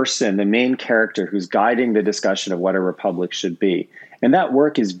the person, the main character who's guiding the discussion of what a republic should be. And that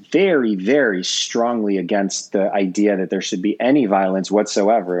work is very, very strongly against the idea that there should be any violence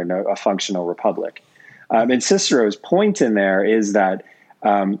whatsoever in a functional republic. And Cicero's point in there is that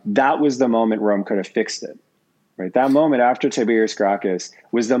that was the moment Rome could have fixed it. Right? That moment after Tiberius Gracchus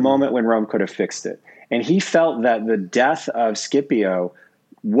was the moment when Rome could have fixed it. And he felt that the death of Scipio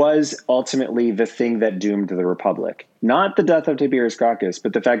was ultimately the thing that doomed the republic. Not the death of Tiberius Gracchus,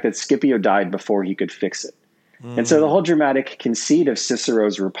 but the fact that Scipio died before he could fix it. And so the whole dramatic conceit of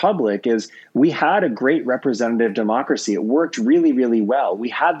Cicero's republic is we had a great representative democracy. It worked really, really well. We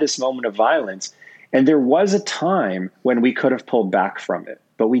had this moment of violence, and there was a time when we could have pulled back from it,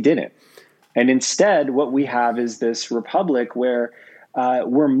 but we didn't. And instead, what we have is this republic where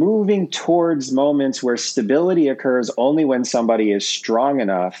we're moving towards moments where stability occurs only when somebody is strong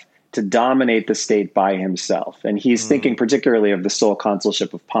enough to dominate the state by himself. And he's thinking particularly of the sole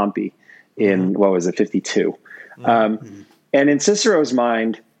consulship of Pompey in, 52. And in Cicero's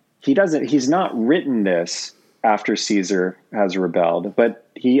mind, he's not written this after Caesar has rebelled, but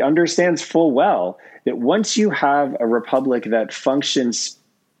he understands full well that once you have a republic that functions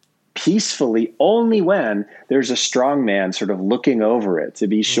peacefully only when there's a strong man sort of looking over it to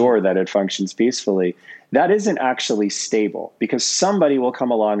be sure that it functions peacefully, that isn't actually stable because somebody will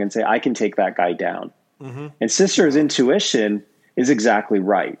come along and say, I can take that guy down. And Cicero's intuition is exactly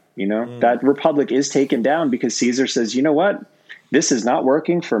right. That republic is taken down because Caesar says, you know what, this is not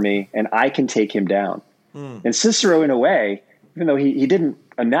working for me and I can take him down. And Cicero, in a way, even though he didn't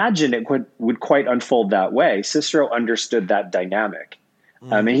imagine it would quite unfold that way, Cicero understood that dynamic.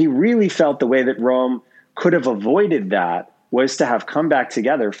 And he really felt the way that Rome could have avoided that was to have come back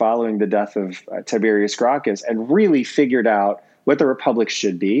together following the death of Tiberius Gracchus and really figured out what the republic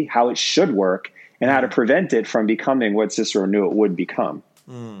should be, how it should work, and how to prevent it from becoming what Cicero knew it would become.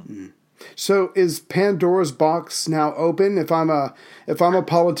 So is Pandora's box now open? If I'm a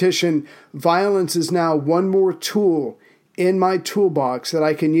politician, violence is now one more tool in my toolbox that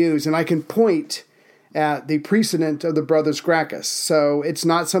I can use, and I can point at the precedent of the brothers Gracchus. So it's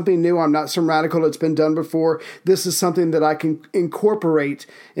not something new. I'm not some radical. It's been done before. This is something that I can incorporate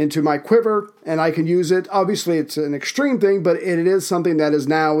into my quiver, and I can use it. Obviously, it's an extreme thing, but it is something that is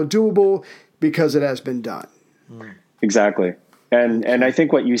now doable because it has been done. Exactly. And I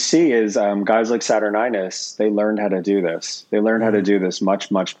think what you see is guys like Saturninus, they learned how to do this. They learned how to do this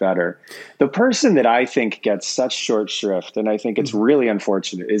much, much better. The person that I think gets such short shrift, and I think it's really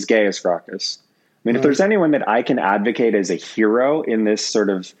unfortunate, is Gaius Gracchus. I mean, if there's anyone that I can advocate as a hero in this sort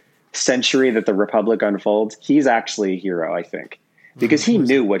of century that the Republic unfolds, he's actually a hero, I think, because he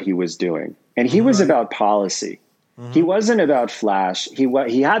knew what he was doing. And he was about policy. He wasn't about flash.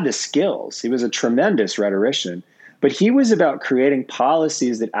 He had the skills. He was a tremendous rhetorician. But he was about creating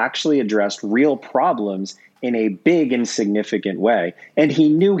policies that actually addressed real problems in a big and significant way. And he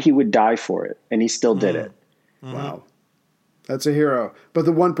knew he would die for it, and he still did it. Wow. That's a hero. But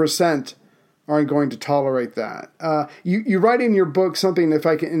the 1% aren't going to tolerate that. You write in your book something,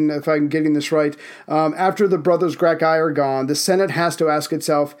 if I'm getting this right, after the brothers Gracchi are gone, the Senate has to ask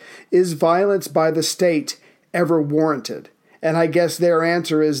itself, is violence by the state ever warranted? And I guess their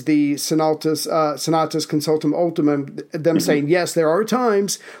answer is the Senatus Consultum Ultimum, them saying, yes, there are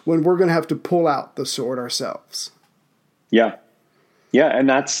times when we're going to have to pull out the sword ourselves. Yeah. Yeah, and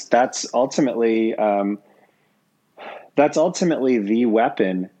that's ultimately the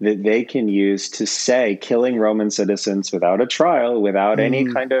weapon that they can use to say killing Roman citizens without a trial, without any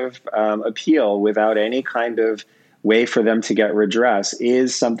kind of appeal, without any kind of way for them to get redress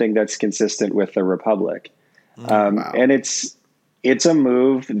is something that's consistent with the Republic. Wow. And it's a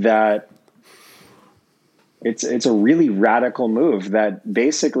move that It's a really radical move that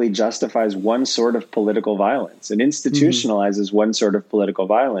basically justifies one sort of political violence and institutionalizes one sort of political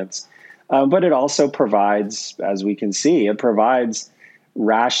violence. But it also provides, as we can see, it provides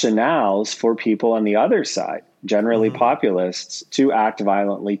rationales for people on the other side, generally populists, to act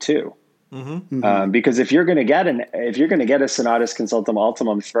violently too. Because if you're going to get a senatus consultum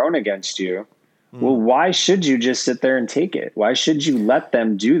ultimum thrown against you, well, why should you just sit there and take it? Why should you let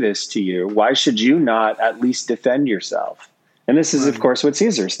them do this to you? Why should you not at least defend yourself? And this is, of course, what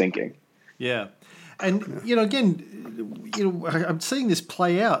Caesar's thinking. Yeah. And, again, I'm seeing this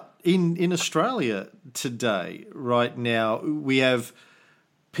play out in Australia today, right now. We have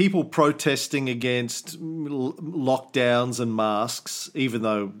people protesting against lockdowns and masks, even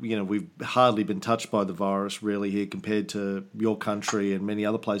though, we've hardly been touched by the virus really here compared to your country and many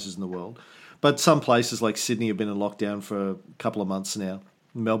other places in the world. But some places like Sydney have been in lockdown for a couple of months now.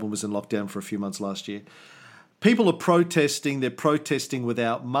 Melbourne was in lockdown for a few months last year. People are protesting. They're protesting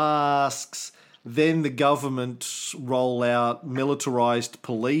without masks. Then the government roll out militarised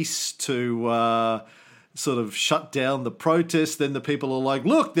police to sort of shut down the protests. Then the people are like,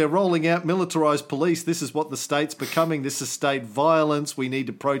 look, they're rolling out militarised police. This is what the state's becoming. This is state violence. We need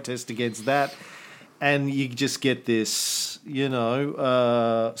to protest against that. And you just get this,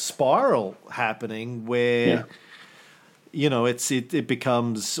 spiral happening where, it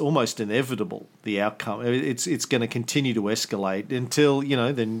becomes almost inevitable, the outcome. It's going to continue to escalate until,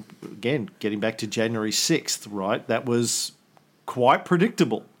 then again, getting back to January 6th, right? That was quite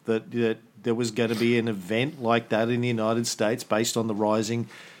predictable that there was going to be an event like that in the United States based on the rising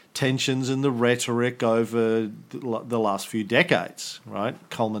tensions and the rhetoric over the last few decades, right?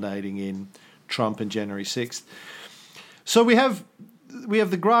 Culminating in Trump and January 6th. So we have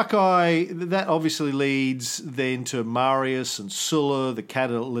the Gracchi, that obviously leads then to Marius and Sulla, the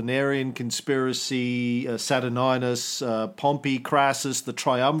Catilinarian conspiracy, Saturninus, Pompey, Crassus, the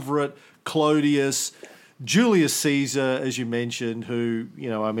triumvirate, Clodius, Julius Caesar, as you mentioned, who,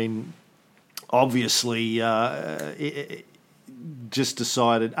 obviously just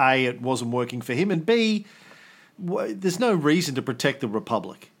decided, A, it wasn't working for him, and B, there's no reason to protect the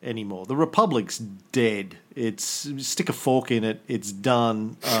Republic anymore. The Republic's dead. Stick a fork in it. It's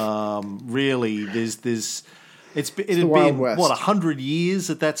done. Really, it had been 100 years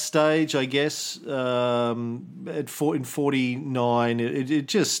at that stage, I guess. In 49,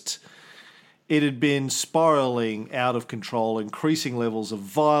 it had been spiraling out of control, increasing levels of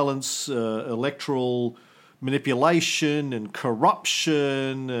violence, electoral manipulation, and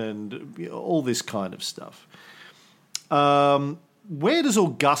corruption, and all this kind of stuff. Where does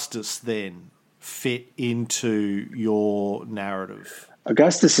Augustus then fit into your narrative?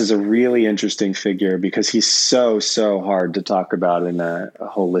 Augustus is a really interesting figure because he's so hard to talk about in a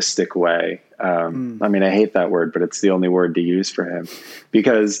holistic way. I hate that word, but it's the only word to use for him,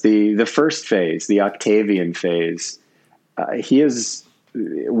 because the first phase, the Octavian phase, he is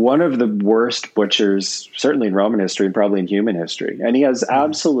one of the worst butchers, certainly in Roman history and probably in human history. And he has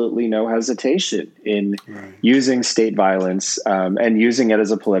absolutely no hesitation in using state violence and using it as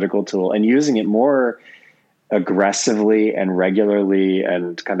a political tool, and using it more aggressively and regularly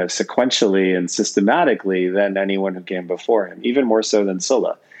and kind of sequentially and systematically than anyone who came before him, even more so than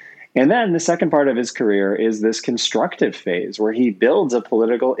Sulla. And then the second part of his career is this constructive phase where he builds a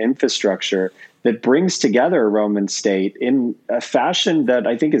political infrastructure that brings together a Roman state in a fashion that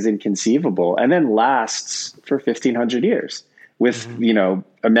I think is inconceivable, and then lasts for 1,500 years with,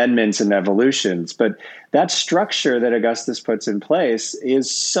 amendments and evolutions. But that structure that Augustus puts in place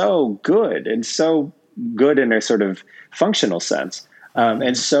is so good, and so good in a sort of functional sense,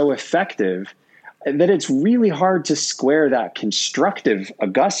 and so effective, that it's really hard to square that constructive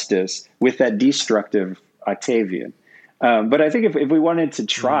Augustus with that destructive Octavian. But I think if we wanted to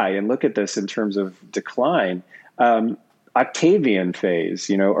try and look at this in terms of decline, Octavian phase,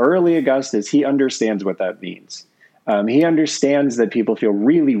 early Augustus, he understands what that means. He understands that people feel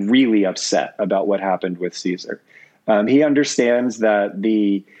really, really upset about what happened with Caesar. He understands that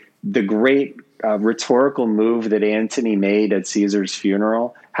the great rhetorical move that Antony made at Caesar's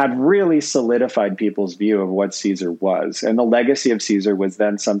funeral had really solidified people's view of what Caesar was. And the legacy of Caesar was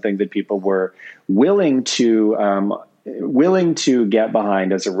then something that people were willing to get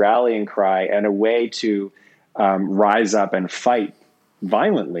behind as a rallying cry and a way to rise up and fight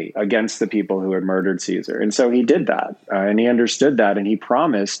violently against the people who had murdered Caesar. And so he did that, and he understood that, and he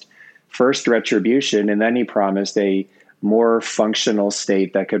promised first retribution, and then he promised a more functional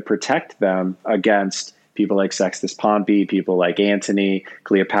state that could protect them against people like Sextus Pompey, people like Antony,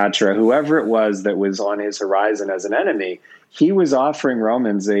 Cleopatra, whoever it was that was on his horizon as an enemy. He was offering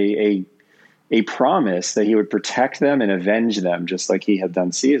Romans a a promise that he would protect them and avenge them, just like he had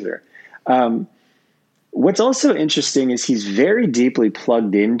done Caesar. What's also interesting is he's very deeply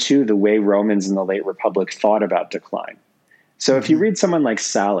plugged into the way Romans in the late Republic thought about decline. So if you read someone like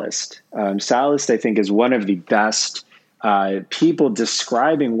Sallust, Sallust, I think, is one of the best people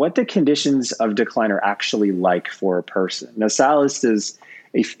describing what the conditions of decline are actually like for a person. Now, Sallust is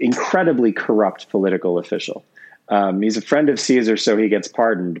an incredibly corrupt political official. He's a friend of Caesar, so he gets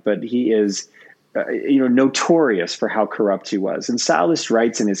pardoned, but he is notorious for how corrupt he was. And Sallust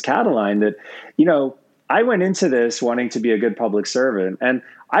writes in his Catiline that, I went into this wanting to be a good public servant, and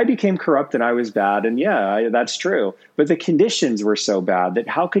I became corrupt and I was bad. And that's true. But the conditions were so bad that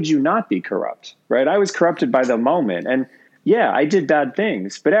how could you not be corrupt, right? I was corrupted by the moment. And I did bad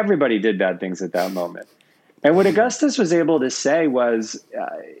things, but everybody did bad things at that moment. And what Augustus was able to say was,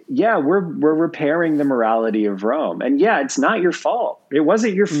 we're repairing the morality of Rome. And it's not your fault. It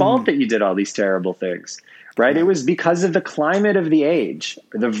wasn't your fault that you did all these terrible things. Right. It was because of the climate of the age.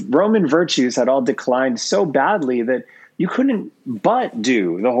 The Roman virtues had all declined so badly that you couldn't but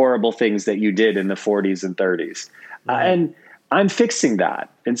do the horrible things that you did in the 40s and 30s. And I'm fixing that.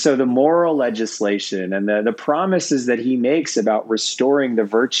 And so the moral legislation and the promises that he makes about restoring the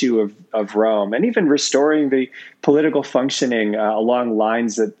virtue of Rome and even restoring the political functioning along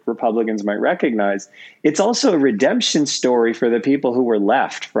lines that Republicans might recognize, it's also a redemption story for the people who were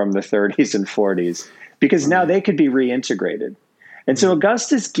left from the 30s and 40s. Because now they could be reintegrated. And so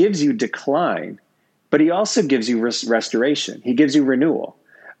Augustus gives you decline, but he also gives you restoration. He gives you renewal.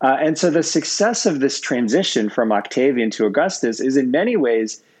 And so the success of this transition from Octavian to Augustus is in many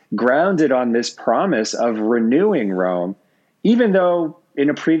ways grounded on this promise of renewing Rome, even though in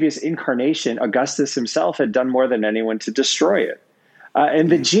a previous incarnation, Augustus himself had done more than anyone to destroy it. And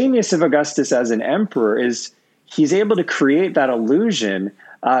the genius of Augustus as an emperor is he's able to create that illusion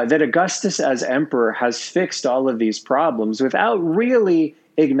that Augustus as emperor has fixed all of these problems without really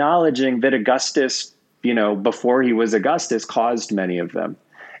acknowledging that Augustus, before he was Augustus, caused many of them.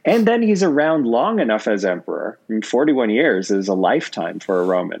 And then he's around long enough as emperor. 41 years is a lifetime for a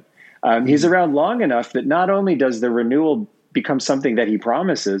Roman. He's around long enough that not only does the renewal become something that he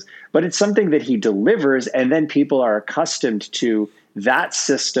promises, but it's something that he delivers, and then people are accustomed to that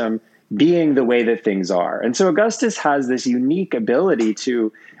system being the way that things are. And so Augustus has this unique ability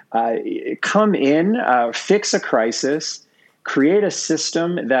to come in, fix a crisis, create a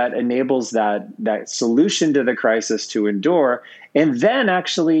system that enables that solution to the crisis to endure, and then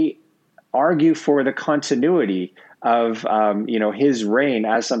actually argue for the continuity of his reign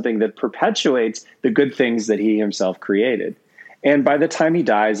as something that perpetuates the good things that he himself created. And by the time he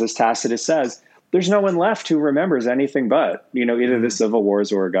dies, as Tacitus says, there's no one left who remembers anything but, either the civil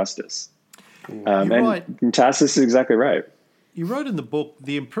wars or Augustus. And Tacitus is exactly right. You wrote in the book,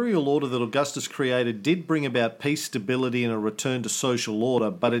 the imperial order that Augustus created did bring about peace, stability, and a return to social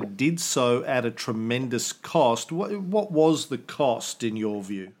order, but it did so at a tremendous cost. What was the cost, in your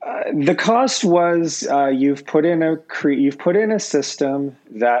view? The cost was you've put in a system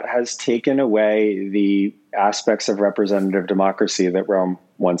that has taken away the aspects of representative democracy that Rome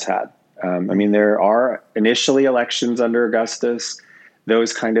once had. There are initially elections under Augustus.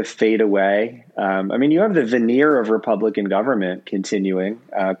 Those kind of fade away. You have the veneer of Republican government continuing.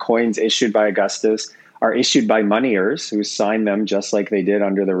 Coins issued by Augustus are issued by moneyers who sign them just like they did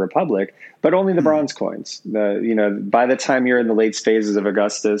under the Republic, but only the bronze coins. By the time you're in the late phases of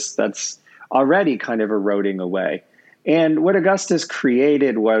Augustus, that's already kind of eroding away. And what Augustus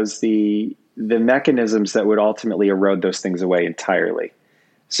created was the mechanisms that would ultimately erode those things away entirely.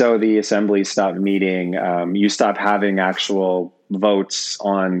 So the assemblies stopped meeting. You stop having actual votes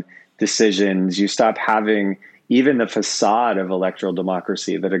on decisions. You stop having even the facade of electoral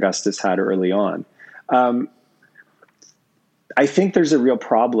democracy that Augustus had early on. I think there's a real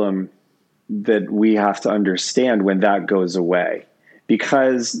problem that we have to understand when that goes away,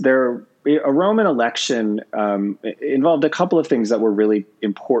 because a Roman election involved a couple of things that were really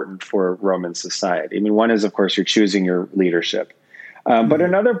important for Roman society. One is, of course, you're choosing your leadership. But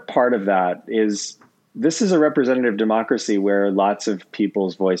another part of that is this is a representative democracy where lots of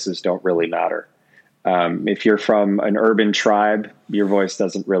people's voices don't really matter. If you're from an urban tribe, your voice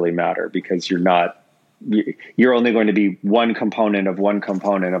doesn't really matter because you're only going to be one component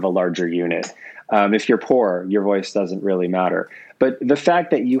of a larger unit. If you're poor, your voice doesn't really matter. But the fact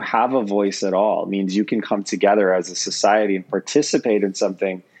that you have a voice at all means you can come together as a society and participate in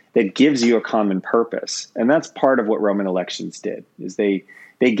something that gives you a common purpose. And that's part of what Roman elections did, is they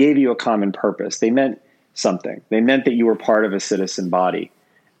gave you a common purpose. They meant something. They meant that you were part of a citizen body.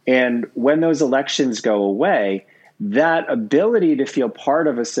 And when those elections go away, that ability to feel part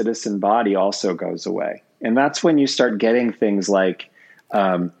of a citizen body also goes away. And that's when you start getting things like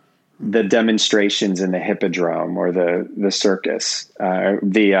the demonstrations in the hippodrome or the circus,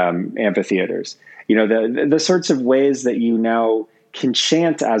 the amphitheaters. The sorts of ways that you now can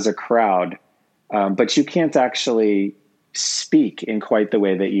chant as a crowd, but you can't actually speak in quite the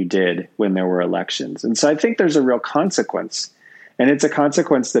way that you did when there were elections. And so I think there's a real consequence. And it's a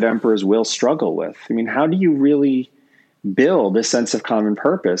consequence that emperors will struggle with. I mean, how do you really build a sense of common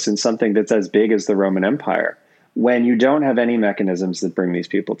purpose in something that's as big as the Roman Empire when you don't have any mechanisms that bring these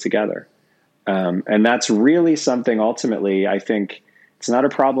people together? And that's really something, ultimately, I think it's not a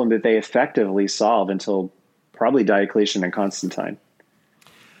problem that they effectively solve until probably Diocletian and Constantine.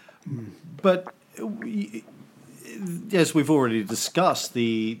 But as we've already discussed,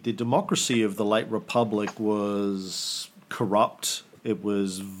 the democracy of the late Republic was corrupt. It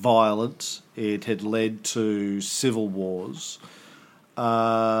was violent. It had led to civil wars.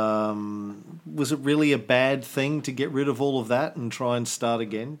 Was it really a bad thing to get rid of all of that and try and start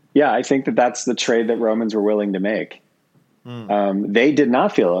again? Yeah, I think that's the trade that Romans were willing to make. They did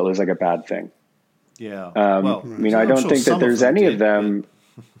not feel it was like a bad thing. Yeah. I don't think that there's any of them.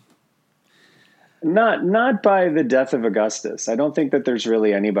 Not by the death of Augustus. I don't think that there's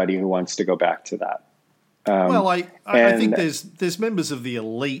really anybody who wants to go back to that. I think there's members of the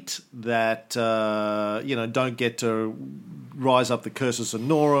elite that don't get to rise up the cursus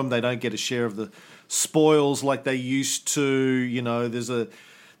honorum. They don't get a share of the spoils like they used to.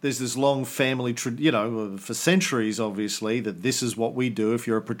 There's this long family, for centuries, obviously, that this is what we do. If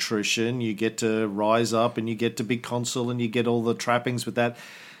you're a patrician, you get to rise up and you get to be consul and you get all the trappings with that.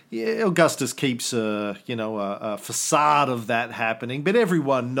 Yeah, Augustus keeps a facade of that happening, but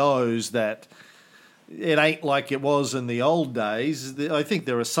everyone knows that it ain't like it was in the old days. I think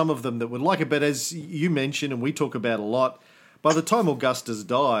there are some of them that would like it, but as you mentioned and we talk about a lot, by the time Augustus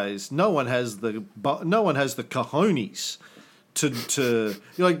dies, no one has the cojones to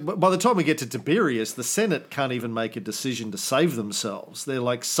by the time we get to Tiberius, the Senate can't even make a decision to save themselves. They're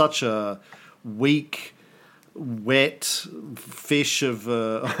like such a weak, wet fish of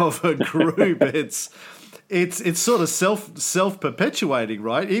a group. It's sort of self-perpetuating,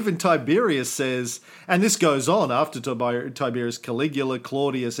 right? Even Tiberius says, and this goes on after Tiberius, Caligula,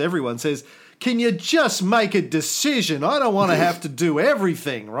 Claudius, everyone says, can you just make a decision? I don't want to have to do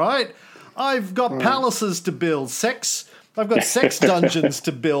everything, right? I've got palaces to build, I've got sex dungeons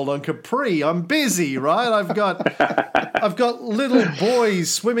to build on Capri. I'm busy, right? I've got little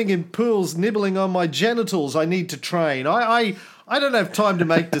boys swimming in pools, nibbling on my genitals. I need to train. I don't have time to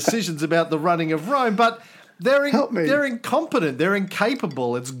make decisions about the running of Rome, but they're incompetent. They're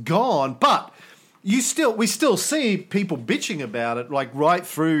incapable. It's gone. But we still see people bitching about it, like right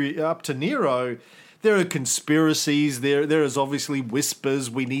through up to Nero. There are conspiracies. There is obviously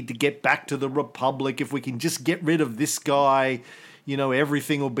whispers. We need to get back to the Republic. If we can just get rid of this guy,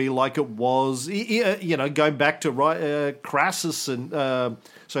 everything will be like it was. Going back to Crassus and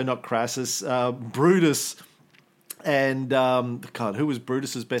not Crassus, Brutus, and God, who was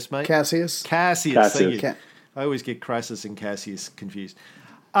Brutus's best mate? Cassius. Thank you. I always get Crassus and Cassius confused.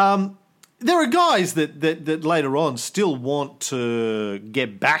 There are guys that later on still want to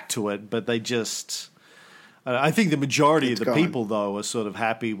get back to it, but they just... I think the majority of the people, though, are sort of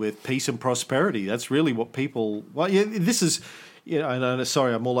happy with peace and prosperity. That's really what people... Well, yeah, this is...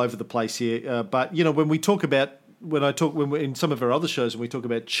 sorry, I'm all over the place here. But, when we talk about... in some of our other shows, when we talk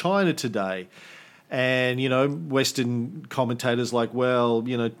about China today, and, Western commentators like,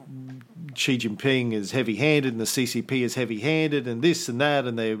 Xi Jinping is heavy-handed and the CCP is heavy-handed and this and that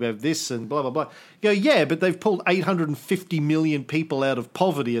and they have this and blah, blah, blah. Yeah, but they've pulled 850 million people out of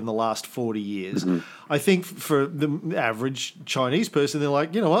poverty in the last 40 years. Mm-hmm. I think for the average Chinese person, they're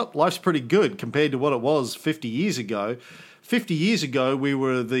like, you know what, life's pretty good compared to what it was 50 years ago. 50 years ago, we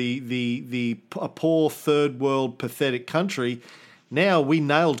were a poor third world pathetic country. Now we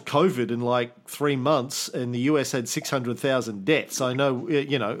nailed COVID in like 3 months and the US had 600,000 deaths. I know,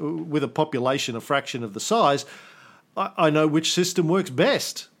 with a population a fraction of the size, I know which system works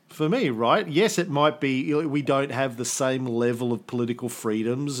best for me, right? Yes, it might be we don't have the same level of political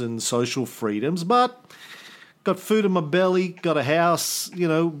freedoms and social freedoms, but got food in my belly, got a house,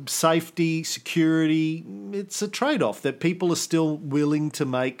 safety, security. It's a trade-off that people are still willing to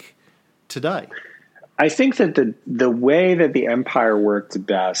make today. I think that the way that the empire worked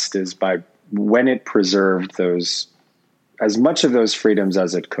best is by when it preserved as much of those freedoms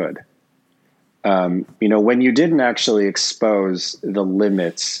as it could. When you didn't actually expose the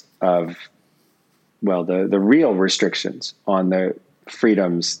limits of, the real restrictions on the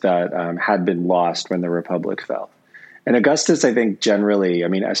freedoms that had been lost when the Republic fell. And Augustus, I think generally, I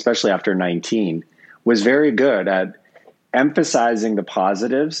mean, especially after 19, was very good at emphasizing the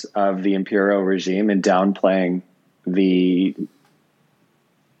positives of the imperial regime and downplaying the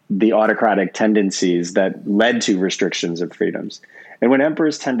autocratic tendencies that led to restrictions of freedoms. And when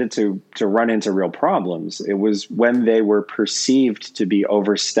emperors tended to run into real problems, it was when they were perceived to be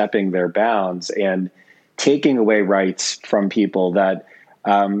overstepping their bounds and taking away rights from people that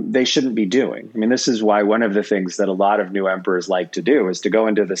they shouldn't be doing. I mean, this is why one of the things that a lot of new emperors like to do is to go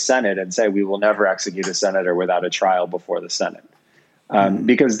into the Senate and say, we will never execute a senator without a trial before the Senate.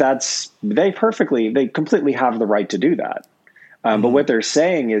 Because they completely have the right to do that. But what they're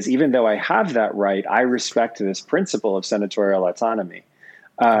saying is, even though I have that right, I respect this principle of senatorial autonomy.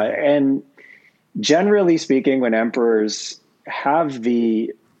 And generally speaking, when emperors have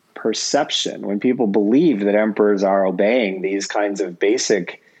the perception, when people believe that emperors are obeying these kinds of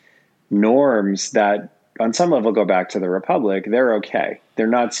basic norms that on some level go back to the Republic, they're okay. They're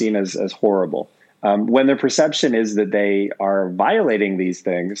not seen as horrible. When the perception is that they are violating these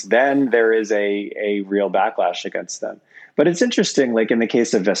things, then there is a real backlash against them. But it's interesting, like in the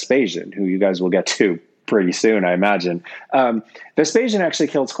case of Vespasian, who you guys will get to pretty soon, I imagine. Vespasian actually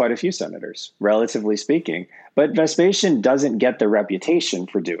kills quite a few senators, relatively speaking. But Vespasian doesn't get the reputation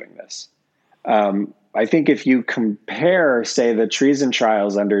for doing this. I think if you compare, say, the treason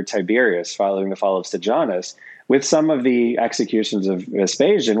trials under Tiberius following the fall of Sejanus with some of the executions of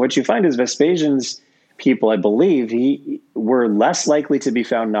Vespasian, what you find is Vespasian's people, I believe, were less likely to be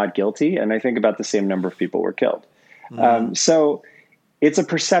found not guilty, and I think about the same number of people were killed. So it's a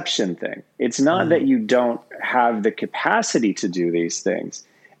perception thing. It's not that you don't have the capacity to do these things.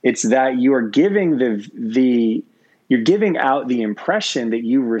 It's that you are giving you're giving out the impression that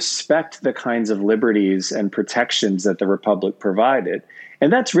you respect the kinds of liberties and protections that the Republic provided.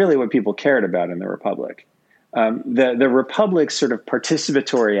 And that's really what people cared about in the Republic. The Republic's sort of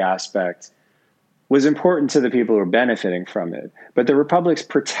participatory aspect was important to the people who were benefiting from it. But the Republic's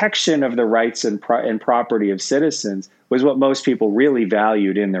protection of the rights and property of citizens was what most people really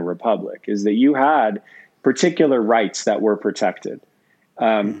valued in the Republic, is that you had particular rights that were protected.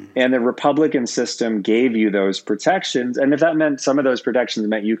 And the Republican system gave you those protections. And if that meant some of those protections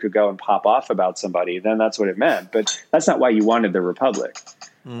meant you could go and pop off about somebody, then that's what it meant. But that's not why you wanted the Republic.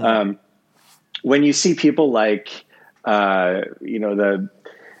 When you see people like,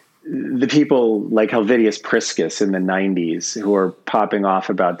 the people like Helvidius Priscus in the 90s who are popping off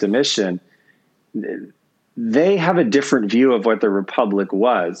about Domitian, they have a different view of what the Republic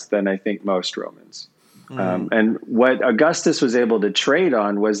was than I think most Romans. And what Augustus was able to trade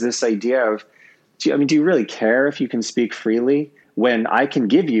on was this idea of, do you really care if you can speak freely when I can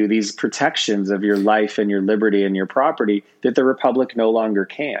give you these protections of your life and your liberty and your property that the Republic no longer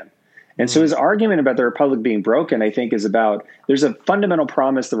can? And so his argument about the Republic being broken, I think, is about there's a fundamental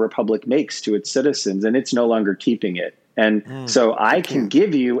promise the Republic makes to its citizens, and it's no longer keeping it. And so I can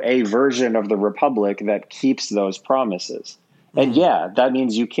give you a version of the Republic that keeps those promises. And yeah, that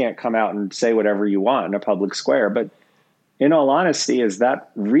means you can't come out and say whatever you want in a public square. But in all honesty, is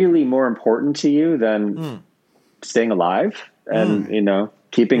that really more important to you than staying alive and,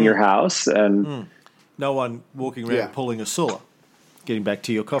 keeping your house? And no one walking around pulling a saw. Getting back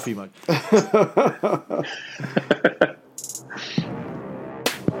to your coffee mug.